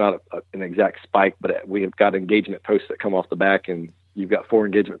it's not an exact spike, but we have got engagement posts that come off the back, and you've got 4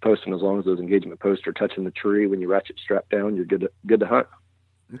 engagement posts. And as long as those engagement posts are touching the tree when you ratchet strap down, you're good to hunt.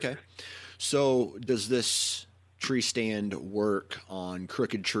 Okay. So does this tree stand work on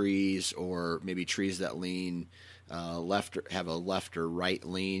crooked trees, or maybe trees that lean have a left or right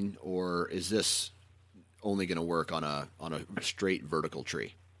lean, or is this only going to work on a straight vertical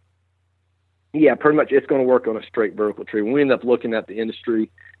tree? Yeah, pretty much it's going to work on a straight vertical tree. When we end up looking at the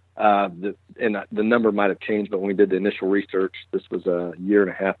industry, the number might have changed, but when we did the initial research, this was a year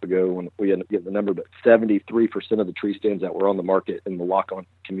and a half ago when we ended up getting the number, but 73% of the tree stands that were on the market in the lock-on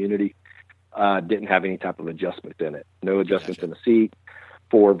community didn't have any type of adjustment in it. No adjustments in the seat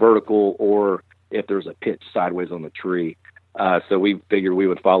for vertical, or if there's a pitch sideways on the tree. So we figured we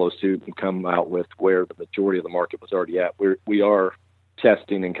would follow suit and come out with where the majority of the market was already at. We are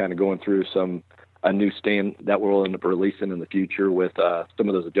testing and kind of going through a new stand that we'll end up releasing in the future with some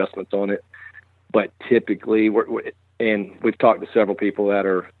of those adjustments on it. But typically, and we've talked to several people that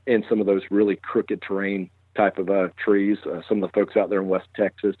are in some of those really crooked terrain type of trees. Some of the folks out there in West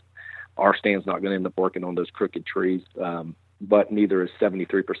Texas, our stand's not going to end up working on those crooked trees, but neither is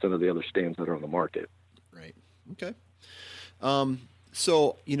 73% of the other stands that are on the market. Right. Okay.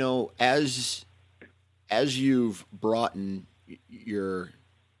 So, as you've brought in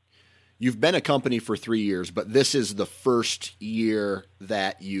you've been a company for 3 years, but this is the first year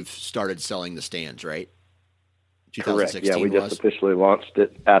that you've started selling the stands, right? 2016. Correct. Yeah, we just officially launched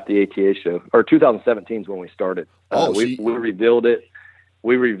it at the ATA show, or 2017 is when we started. We revealed it.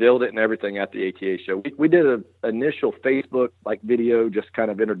 We revealed it and everything at the ATA show. We did an initial Facebook video, just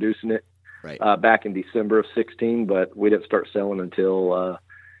kind of introducing it back in December of 2016, but we didn't start selling until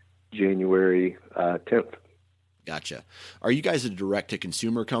January 10th. Gotcha. Are you guys a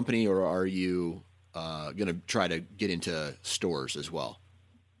direct-to-consumer company, or are you going to try to get into stores as well?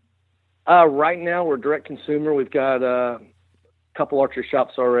 Right now, we're direct-consumer. We've got a couple archery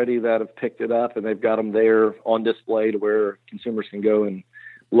shops already that have picked it up, and they've got them there on display to where consumers can go and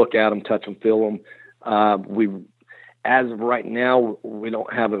look at them, touch them, feel them. As of right now, we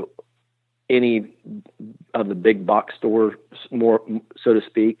don't have any of the big box stores, more so to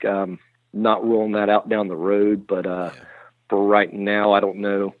speak. Not ruling that out down the road, but for right now, I don't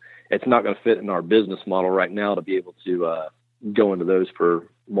know. It's not going to fit in our business model right now to be able to go into those for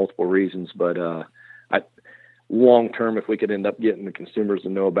multiple reasons. But long term, if we could end up getting the consumers to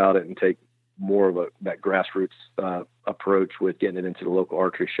know about it and take more of that grassroots approach with getting it into the local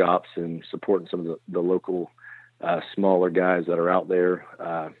archery shops and supporting some of the local smaller guys that are out there.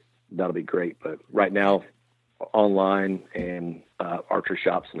 That'll be great. But right now, online and archery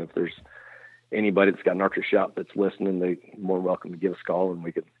shops, and if there's anybody that's got an archery shop that's listening, they're more welcome to give us a call, and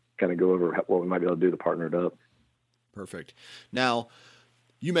we could kind of go over what we might be able to do to partner it up. Perfect. Now,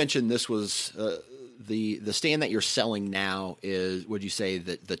 you mentioned this was the stand that you're selling now is, would you say,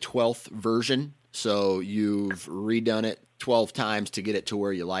 the 12th version? So you've redone it 12 times to get it to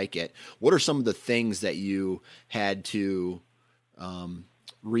where you like it. What are some of the things that you had to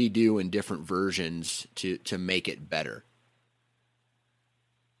redo in different versions to make it better?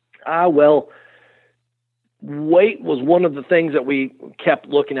 Well, weight was one of the things that we kept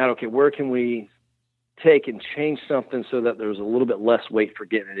looking at. Okay, where can we take and change something so that there's a little bit less weight for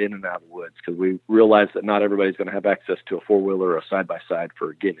getting it in and out of the woods? Because we realized that not everybody's going to have access to a four-wheeler or a side-by-side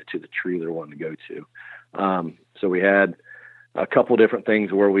for getting it to the tree they're wanting to go to. So we had a couple different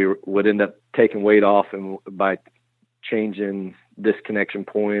things where we would end up taking weight off, and by changing this connection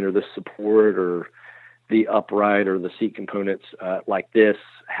point or this support or the upright or the seat components like this,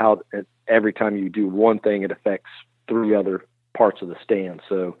 how every time you do one thing, it affects three other parts of the stand.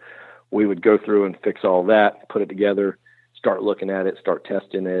 So we would go through and fix all that, put it together, start looking at it, start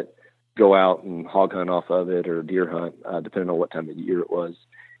testing it, go out and hog hunt off of it or deer hunt, depending on what time of year it was,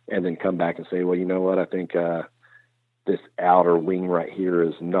 and then come back and say, well, you know what, I think this outer wing right here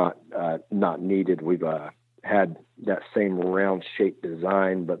is not needed. We've had that same round shape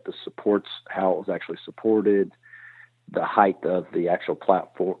design, but the supports, how it was actually supported, the height of the actual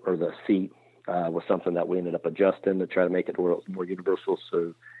platform or the seat was something that we ended up adjusting to try to make it more universal.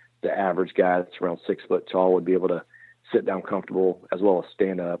 So the average guy that's around 6 foot tall would be able to sit down comfortable as well as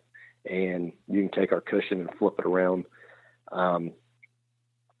stand up, and you can take our cushion and flip it around,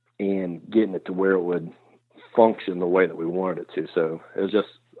 and getting it to where it would function the way that we wanted it to. So it was just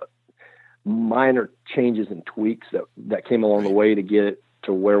minor changes and tweaks that came along the way to get it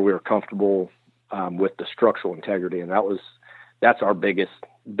to where we were comfortable with the structural integrity. And that's our biggest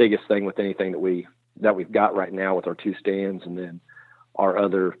thing with anything that we've got right now with our two stands, and then our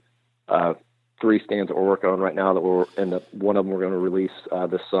other three stands that we're working on right now that one of them we're going to release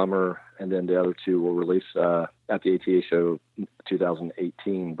this summer, and then the other two we'll release at the ATA show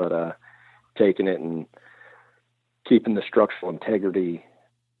 2018. But taking it and keeping the structural integrity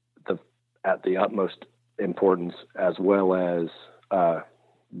at the utmost importance, as well as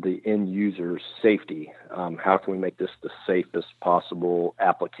the end user's safety. How can we make this the safest possible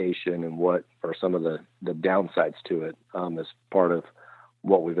application, and what are some of the downsides to it as part of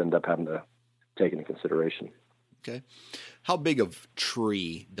what we've ended up having to take into consideration. Okay. How big of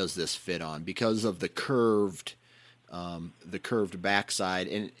tree does this fit on? Because of the curved backside,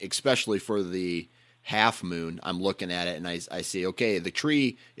 and especially for the half moon, I'm looking at it and I see, okay, if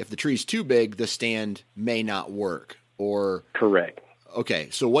the tree's too big, the stand may not work. Or correct. Okay.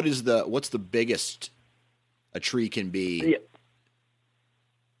 So what's the biggest a tree can be? Yeah.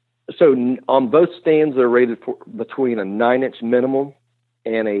 So on both stands, they're rated for between a 9-inch minimum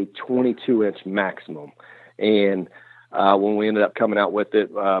and a 22-inch maximum. And when we ended up coming out with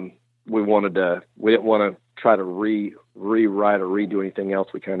it, we didn't want to try to rewrite or redo anything else.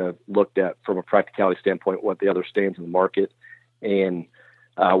 We kind of looked at, from a practicality standpoint, what the other stands in the market, and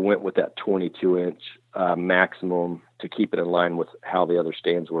went with that 22-inch maximum to keep it in line with how the other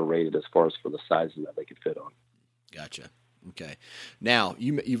stands were rated as far as for the sizes that they could fit on. Gotcha. Okay. Now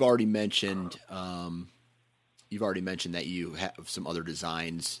you've already mentioned that you have some other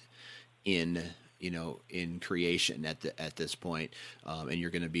designs in creation at this point, and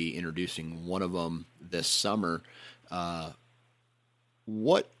you're going to be introducing one of them this summer.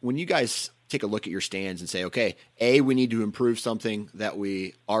 When you guys take a look at your stands and say, okay, A, we need to improve something that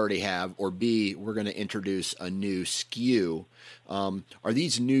we already have, or B, we're going to introduce a new SKU. Are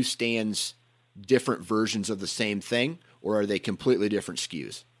these new stands different versions of the same thing, or are they completely different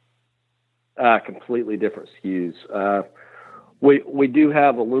SKUs? Completely different SKUs. We do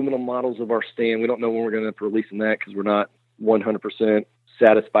have aluminum models of our stand. We don't know when we're going to end up releasing that because we're not 100%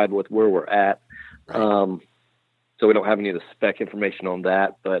 satisfied with where we're at. Right. So we don't have any of the spec information on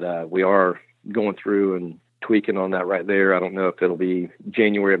that, but we are going through and tweaking on that right there. I don't know if it'll be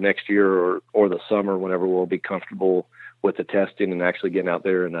January of next year or the summer, whenever we'll be comfortable with the testing and actually getting out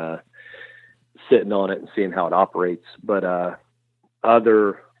there and sitting on it and seeing how it operates. But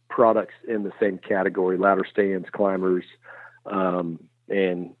other products in the same category, ladder stands, climbers,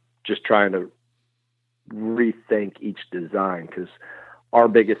 and just trying to rethink each design, because our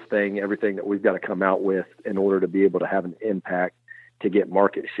biggest thing, everything that we've got to come out with in order to be able to have an impact to get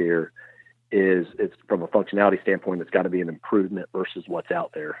market share, is it's from a functionality standpoint, it's got to be an improvement versus what's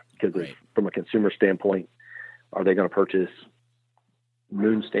out there. Because Right. from a consumer standpoint, are they going to purchase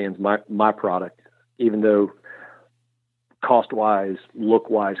Moon Stands, my product, even though cost-wise,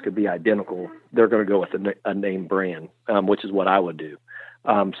 look-wise could be identical, they're going to go with a name brand, which is what I would do.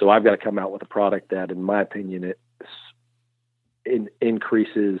 So I've got to come out with a product that, in my opinion, it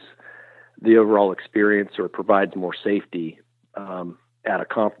increases the overall experience or provides more safety at a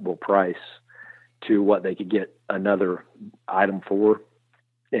comparable price to what they could get another item for.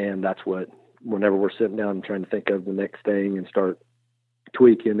 And that's what, whenever we're sitting down and trying to think of the next thing and start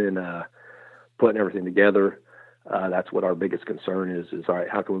tweaking and putting everything together, that's what our biggest concern is all right,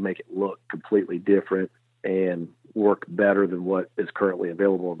 how can we make it look completely different and work better than what is currently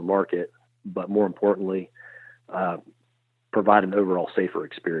available in the market, but more importantly, provide an overall safer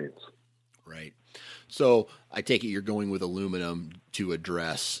experience. Right. So I take it you're going with aluminum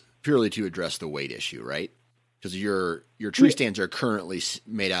purely to address the weight issue, right? Because your tree stands are currently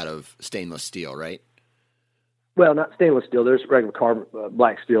made out of stainless steel, right? Well, not stainless steel. There's regular carbon,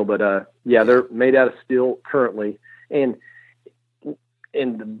 black steel, but they're made out of steel currently. And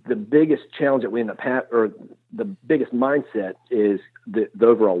the biggest challenge that we end up or the biggest mindset is the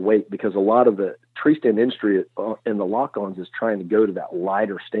overall weight, because a lot of the tree stand industry in the lock-ons is trying to go to that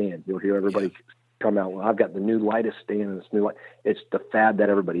lighter stand. You'll hear everybody come out, well, I've got the new lightest stand and this new light. It's the fad that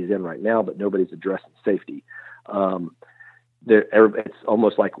everybody's in right now, but nobody's addressing safety. It's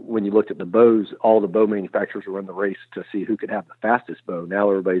almost like when you looked at the bows, all the bow manufacturers were in the race to see who could have the fastest bow. Now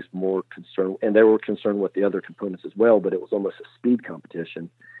everybody's more concerned, and they were concerned with the other components as well, but it was almost a speed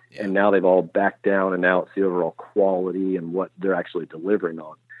competition. Yeah. And now they've all backed down, and now it's the overall quality and what they're actually delivering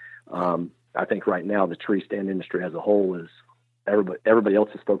on. I think right now the tree stand industry as a whole is everybody else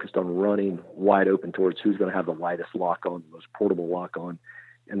is focused on running wide open towards who's going to have the lightest lock on, the most portable lock on.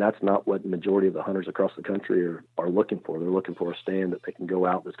 And that's not what the majority of the hunters across the country are looking for. They're looking for a stand that they can go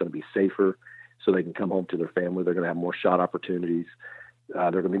out that's going to be safer so they can come home to their family. They're going to have more shot opportunities.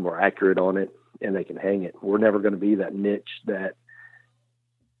 They're going to be more accurate on it, and they can hang it. We're never going to be that niche that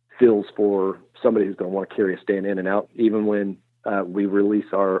fills for somebody who's going to want to carry a stand in and out. Even when we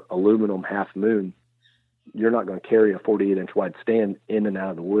release our aluminum Half Moon, you're not going to carry a 48-inch wide stand in and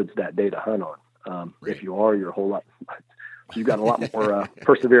out of the woods that day to hunt on. Right. If you are, you're a whole lot... You've got a lot more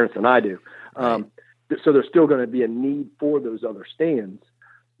perseverance than I do. So there's still going to be a need for those other stands.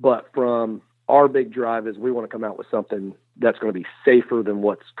 But from our big drive is we want to come out with something that's going to be safer than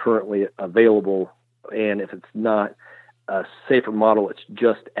what's currently available. And if it's not a safer model, it's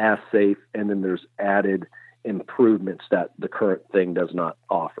just as safe. And then there's added improvements that the current thing does not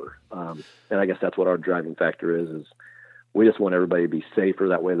offer. And I guess that's what our driving factor is we just want everybody to be safer.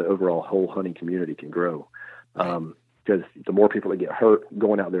 That way the overall whole hunting community can grow. Because the more people that get hurt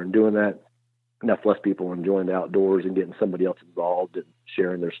going out there and doing that, enough less people enjoying the outdoors and getting somebody else involved and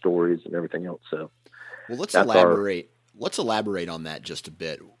sharing their stories and everything else. So, well, let's elaborate. Let's elaborate on that just a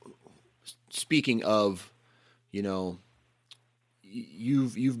bit. Speaking of,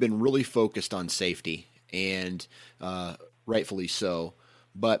 you've been really focused on safety, and rightfully so.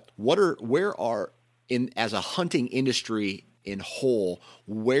 But as a hunting industry in whole,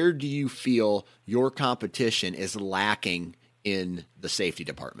 where do you feel your competition is lacking in the safety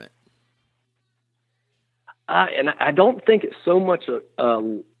department? And I don't think it's so much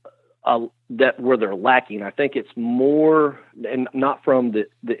that where they're lacking. I think it's more, and not from the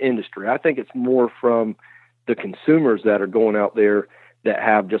industry. I think it's more from the consumers that are going out there that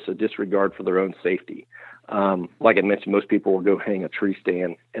have just a disregard for their own safety. Like I mentioned, most people will go hang a tree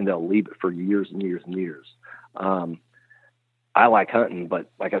stand and they'll leave it for years and years and years. I like hunting, but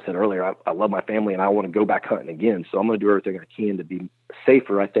like I said earlier, I love my family and I want to go back hunting again. So I'm going to do everything I can to be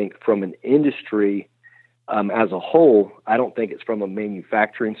safer. I think from an industry as a whole, I don't think it's from a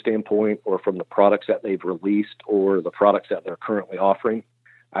manufacturing standpoint or from the products that they've released or the products that they're currently offering.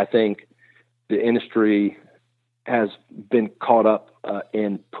 I think the industry has been caught up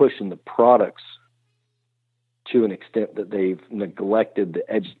in pushing the products to an extent that they've neglected the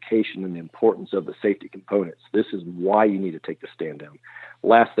education and the importance of the safety components. This is why you need to take the stand down.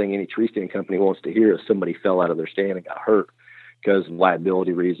 Last thing any tree stand company wants to hear is somebody fell out of their stand and got hurt because of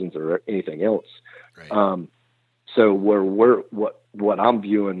liability reasons or anything else. Right. So what I'm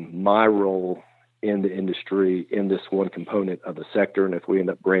viewing my role in the industry in this one component of the sector, and if we end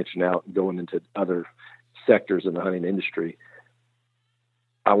up branching out and going into other sectors in the hunting industry,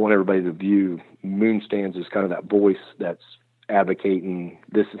 I want everybody to view Moon Stands as kind of that voice that's advocating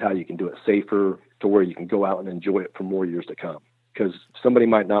this is how you can do it safer to where you can go out and enjoy it for more years to come. Because somebody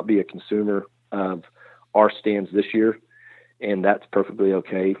might not be a consumer of our stands this year. and that's perfectly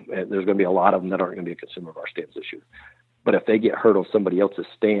okay. And there's going to be a lot of them that aren't going to be a consumer of our stands this year. But if they get hurt on somebody else's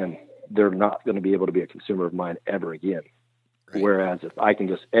stand, they're not going to be able to be a consumer of mine ever again. Right. Whereas if I can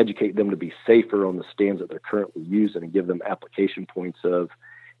just educate them to be safer on the stands that they're currently using and give them application points of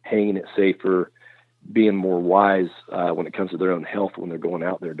hanging it safer, being more wise when it comes to their own health when they're going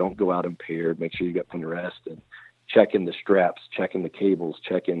out there. Don't go out impaired. Make sure you got plenty of rest, and checking the straps, checking the cables,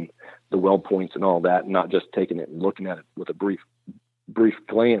 checking the weld points and all that, and not just taking it and looking at it with a brief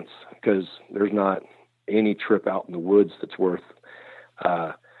glance, because there's not any trip out in the woods that's worth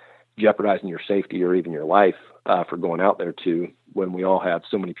jeopardizing your safety or even your life for going out there to, when we all have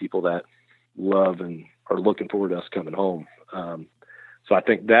so many people that love and are looking forward to us coming home. So I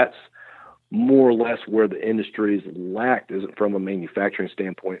think that's more or less where the industry is lacked, isn't from a manufacturing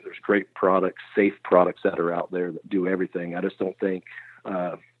standpoint. There's great products, safe products that are out there that do everything. I just don't think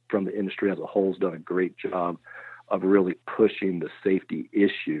from the industry as a whole has done a great job of really pushing the safety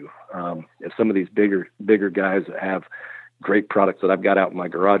issue. If some of these bigger guys that have great products that I've got out in my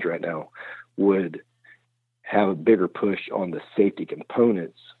garage right now would have a bigger push on the safety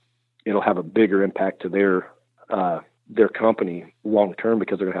components, it'll have a bigger impact to their company long term,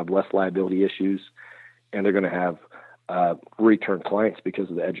 because they're going to have less liability issues, and they're going to have return clients because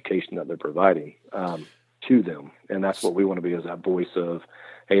of the education that they're providing to them. And that's what we want to be, is that voice of,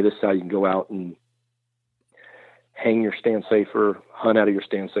 hey, this is how you can go out and hang your stand safer, hunt out of your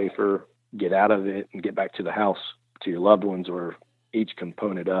stand safer, get out of it and get back to the house, to your loved ones, or each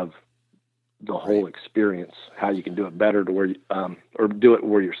component of the whole experience. How you can do it better to where you, or do it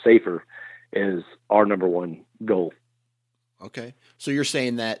where you're safer, is our number one goal. Okay. So you're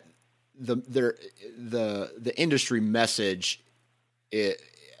saying that the industry message,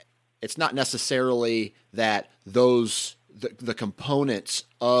 it's not necessarily that the components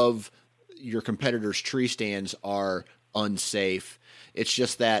of your competitors' tree stands are unsafe. It's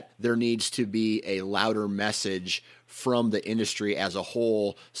just that there needs to be a louder message from the industry as a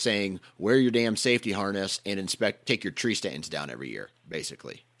whole saying, wear your damn safety harness and take your tree stands down every year,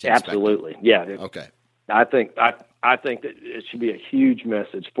 basically. Absolutely. Yeah. Okay. I think that it should be a huge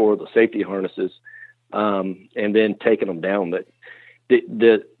message for the safety harnesses, and then taking them down. That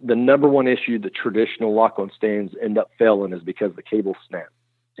the number one issue the traditional lock-on stands end up failing is because the cables snap.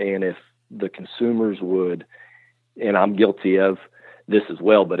 And if the consumers would, and I'm guilty of this as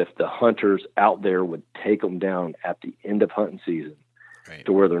well, but if the hunters out there would take them down at the end of hunting season, right,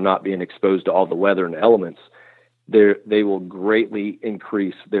 to where they're not being exposed to all the weather and elements, they will greatly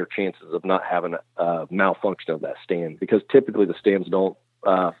increase their chances of not having a malfunction of that stand. Because typically the stands don't,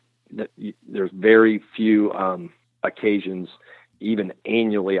 there's very few occasions, even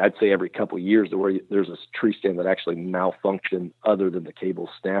annually, I'd say every couple of years, where there's a tree stand that actually malfunction other than the cable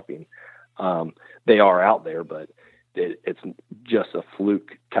snapping. They are out there, but it's just a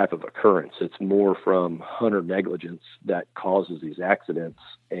fluke type of occurrence. It's more from hunter negligence that causes these accidents.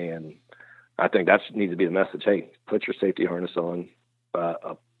 And I think that needs to be the message. Hey, put your safety harness on.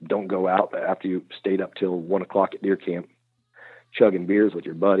 Don't go out after you stayed up till 1 o'clock at deer camp, chugging beers with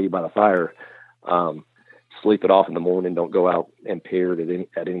your buddy by the fire. Sleep it off in the morning. Don't go out impaired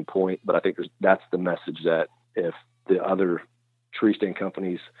at any point. But I think that's the message, that if the other tree stand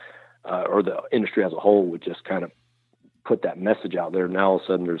companies or the industry as a whole would just kind of put that message out there, now all of a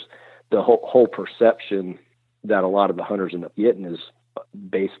sudden there's the whole perception that a lot of the hunters end up getting is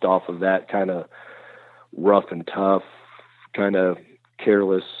based off of that kind of rough and tough, kind of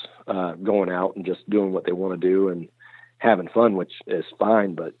careless, going out and just doing what they want to do and having fun, which is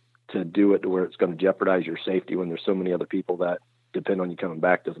fine, but to do it to where it's going to jeopardize your safety when there's so many other people that depend on you coming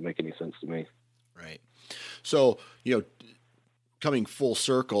back doesn't make any sense to me. Right. So, coming full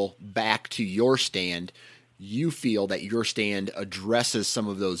circle back to your stand, you feel that your stand addresses some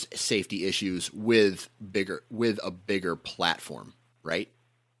of those safety issues with a bigger platform, right?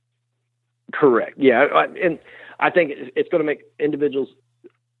 Correct. Yeah. And I think it's going to make individuals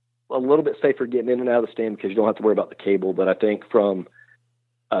a little bit safer getting in and out of the stand, because you don't have to worry about the cable. But I think from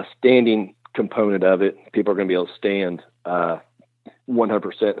a standing component of it, people are going to be able to stand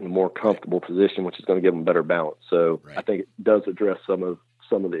 100% in a more comfortable position, which is going to give them better balance. So right. I think it does address some of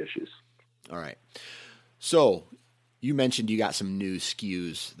the issues. All right. So you mentioned you got some new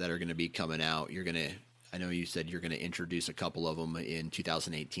SKUs that are going to be coming out. I know you said you're going to introduce a couple of them in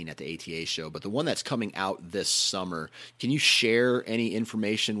 2018 at the ATA show, but the one that's coming out this summer, can you share any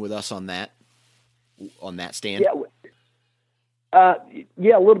information with us on that stand?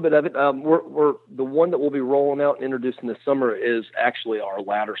 Yeah, a little bit of it. We're the one that we'll be rolling out and introducing this summer is actually our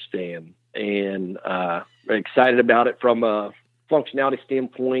ladder stand, and we're excited about it from a functionality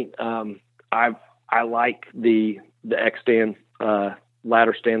standpoint. I like the the X stand,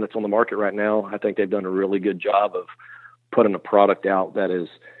 ladder stand that's on the market right now. I think they've done a really good job of putting a product out that is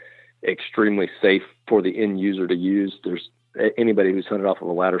extremely safe for the end user to use. There's anybody who's hunted off of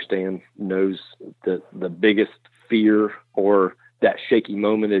a ladder stand knows that the biggest fear or that shaky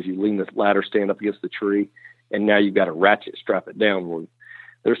moment as you lean this ladder stand up against the tree, and now you've got to ratchet strap it down. Well,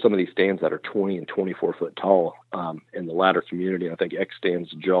 there's some of these stands that are 20 and 24 foot tall in the ladder community. I think X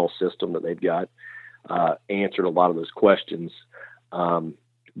Stand's jaw system that they've got answered a lot of those questions.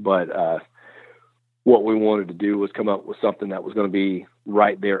 But what we wanted to do was come up with something that was going to be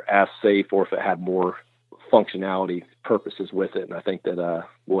right there as safe, or if it had more functionality purposes with it. And I think that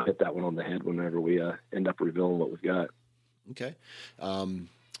we'll hit that one on the head whenever we end up revealing what we've got. Okay.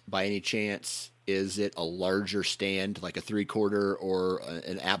 By any chance, is it a larger stand, like a 3/4 or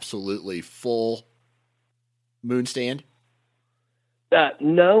an absolutely full moon stand?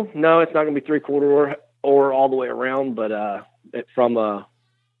 No, it's not going to be 3/4 or all the way around, but from a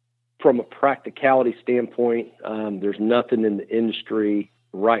practicality standpoint, there's nothing in the industry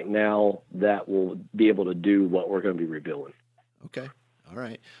right now that will be able to do what we're going to be revealing. Okay. All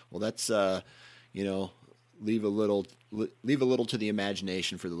right. Well, that's, leave a little to the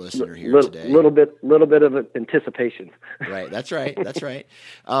imagination for the listener here today. Little bit of an anticipation. Right. That's right. That's right.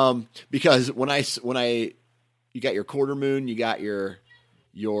 Because when you got your quarter moon, you got your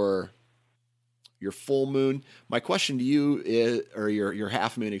full moon. My question to you is, or your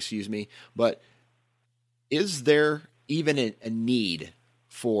half moon, excuse me, but is there even a need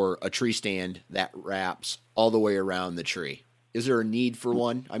for a tree stand that wraps all the way around the tree? Is there a need for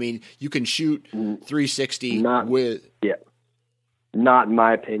one? I mean, you can shoot 360 not in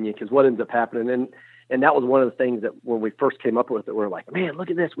my opinion, because what ends up happening, and that was one of the things that when we first came up with it, we're like, man, look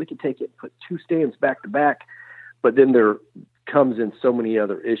at this. We could take it and put two stands back to back. But then there comes in so many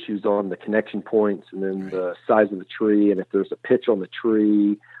other issues on the connection points, and then the size of the tree. And if there's a pitch on the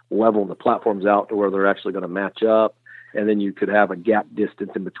tree, leveling the platforms out to where they're actually going to match up. And then you could have a gap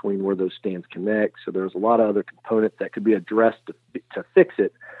distance in between where those stands connect. So there's a lot of other components that could be addressed to fix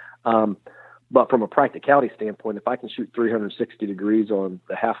it. But from a practicality standpoint, if I can shoot 360 degrees on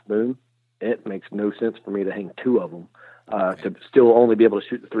the half moon, it makes no sense for me to hang two of them to still only be able to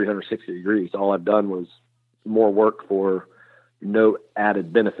shoot the 360 degrees. All I've done was more work for no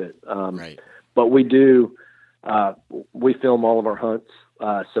added benefit. But we do, we film all of our hunts.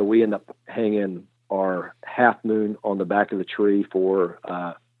 So we end up hanging our half moon on the back of the tree for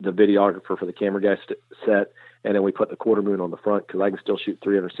the videographer for the camera guy set. And then we put the quarter moon on the front, because I can still shoot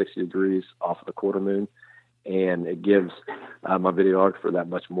 360 degrees off of the quarter moon. And it gives my videographer that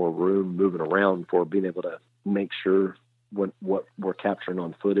much more room moving around for being able to make sure what we're capturing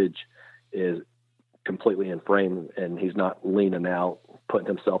on footage is completely in frame, and he's not leaning out, putting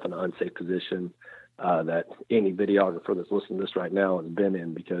himself in an unsafe position that any videographer that's listening to this right now has been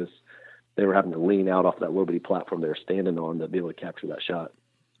in, because they were having to lean out off that Liberty platform they were standing on to be able to capture that shot.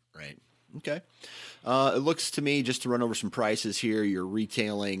 Right. Okay. It looks to me, just to run over some prices here, you're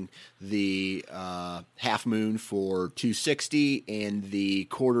retailing the half moon for $260 and the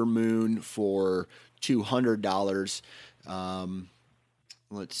quarter moon for $200.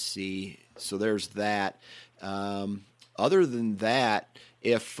 Let's see. So there's that. Other than that,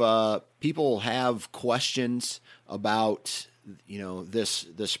 if people have questions about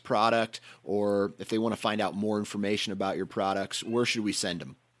this product, or if they want to find out more information about your products, where should we send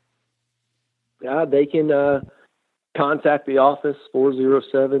them? They can contact the office,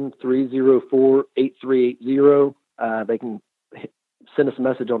 407-304-8380. They can send us a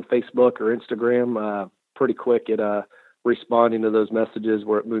message on Facebook or Instagram. Pretty quick at responding to those messages.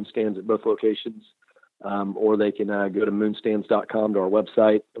 We're at Moonstands at both locations. Or they can go to moonstands.com, to our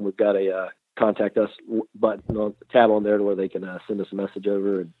website, and we've got a contact us button on the tab on there to where they can send us a message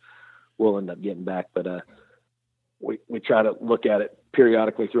over, and we'll end up getting back. But we try to look at it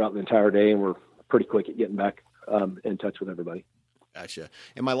periodically throughout the entire day, and we're pretty quick at getting back in touch with everybody. Gotcha.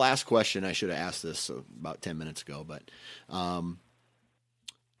 And my last question, I should have asked this about 10 minutes ago, but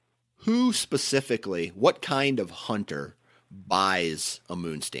who specifically, what kind of hunter buys a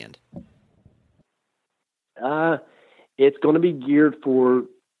moon stand? It's going to be geared for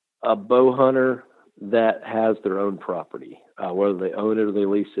a bow hunter that has their own property, whether they own it or they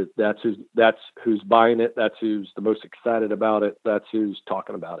lease it. That's who's buying it. That's who's the most excited about it. That's who's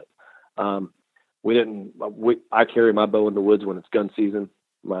talking about it. I carry my bow in the woods when it's gun season.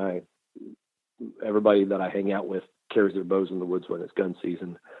 Everybody that I hang out with carries their bows in the woods when it's gun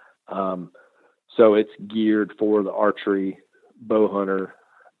season. So it's geared for the archery bow hunter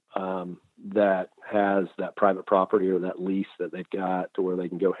that has that private property or that lease that they've got to where they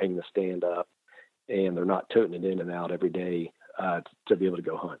can go hang the stand up and they're not toting it in and out every day to be able to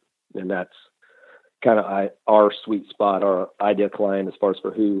go hunt. And that's kind of our sweet spot, our ideal client as far as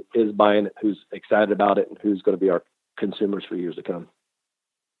for who is buying it, who's excited about it, and who's going to be our consumers for years to come.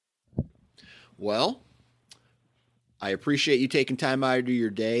 Well, I appreciate you taking time out of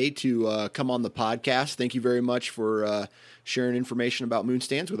your day to come on the podcast. Thank you very much for sharing information about Moon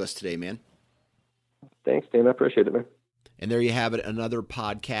Stands with us today, man. Thanks, Dan. I appreciate it, man. And there you have it, another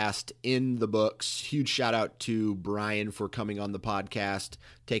podcast in the books. Huge shout out to Brian for coming on the podcast,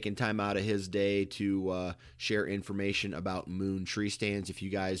 taking time out of his day to share information about Moon Tree Stands. If you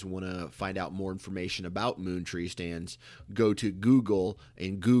guys want to find out more information about Moon Tree Stands, go to Google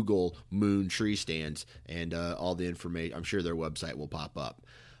and Google Moon Tree Stands, and all the information. I'm sure their website will pop up.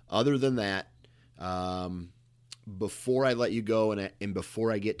 Other than that, before I let you go and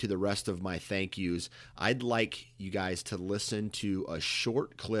before I get to the rest of my thank yous, I'd like you guys to listen to a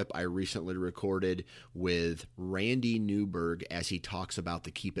short clip I recently recorded with Randy Newberg as he talks about the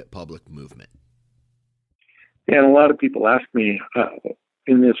Keep It Public movement. And a lot of people ask me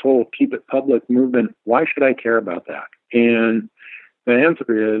in this whole Keep It Public movement, why should I care about that? And the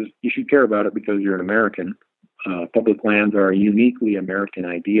answer is you should care about it because you're an American. Public lands are a uniquely American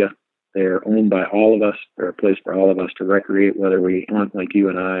idea. They're owned by all of us. They're a place for all of us to recreate, whether we hunt like you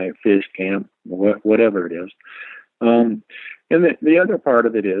and I, fish, camp, whatever it is. And the other part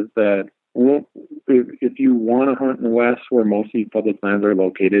of it is that if you want to hunt in the West, where most of these public lands are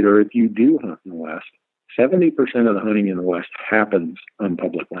located, or if you do hunt in the West, 70% of the hunting in the West happens on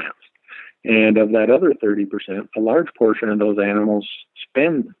public lands. And of that other 30%, a large portion of those animals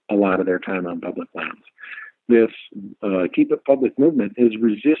spend a lot of their time on public lands. This Keep It Public movement is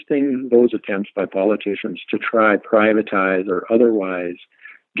resisting those attempts by politicians to try privatize or otherwise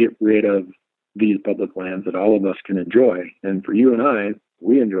get rid of these public lands that all of us can enjoy. And for you and I,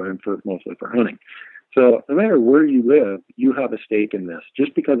 we enjoy them mostly for hunting. So no matter where you live, you have a stake in this.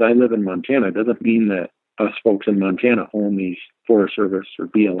 Just because I live in Montana doesn't mean that us folks in Montana own these Forest Service or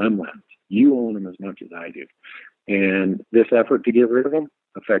BLM lands. You own them as much as I do. And this effort to get rid of them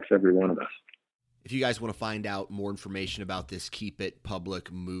affects every one of us. If you guys want to find out more information about this Keep It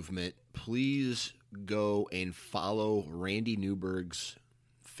Public movement, please go and follow Randy Newberg's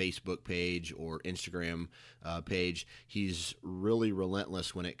Facebook page or Instagram page. He's really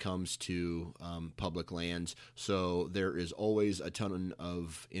relentless when it comes to public lands. So there is always a ton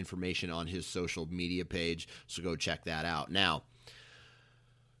of information on his social media page. So go check that out. Now,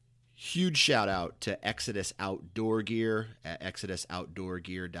 huge shout out to Exodus Outdoor Gear at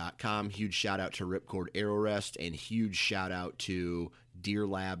exodusoutdoorgear.com. Huge shout out to Ripcord Arrow Rest, and huge shout out to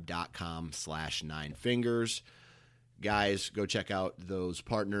deerlab.com/9fingers. Guys, go check out those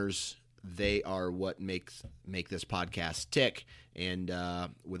partners. They are what make this podcast tick. And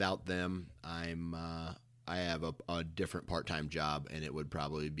without them, I have a different part-time job, and it would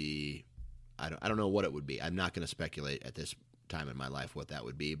probably be, I don't know what it would be. I'm not going to speculate at this time in my life what that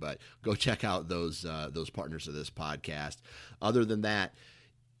would be, but go check out those partners of this podcast. Other than that,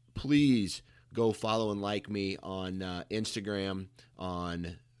 please go follow and like me on Instagram,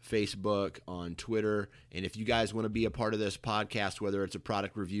 on Facebook, on Twitter. And if you guys want to be a part of this podcast, whether it's a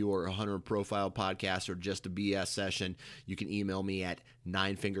product review or a hunter profile podcast or just a BS session, you can email me at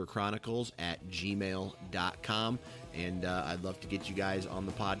ninefingerchronicles@gmail.com. And I'd love to get you guys on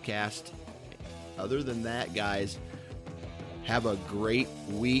the podcast. Other than that, guys, have a great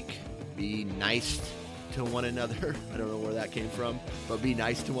week. Be nice to one another. I don't know where that came from, but be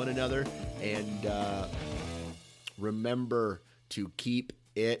nice to one another. And remember to keep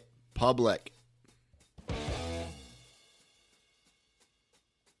it public.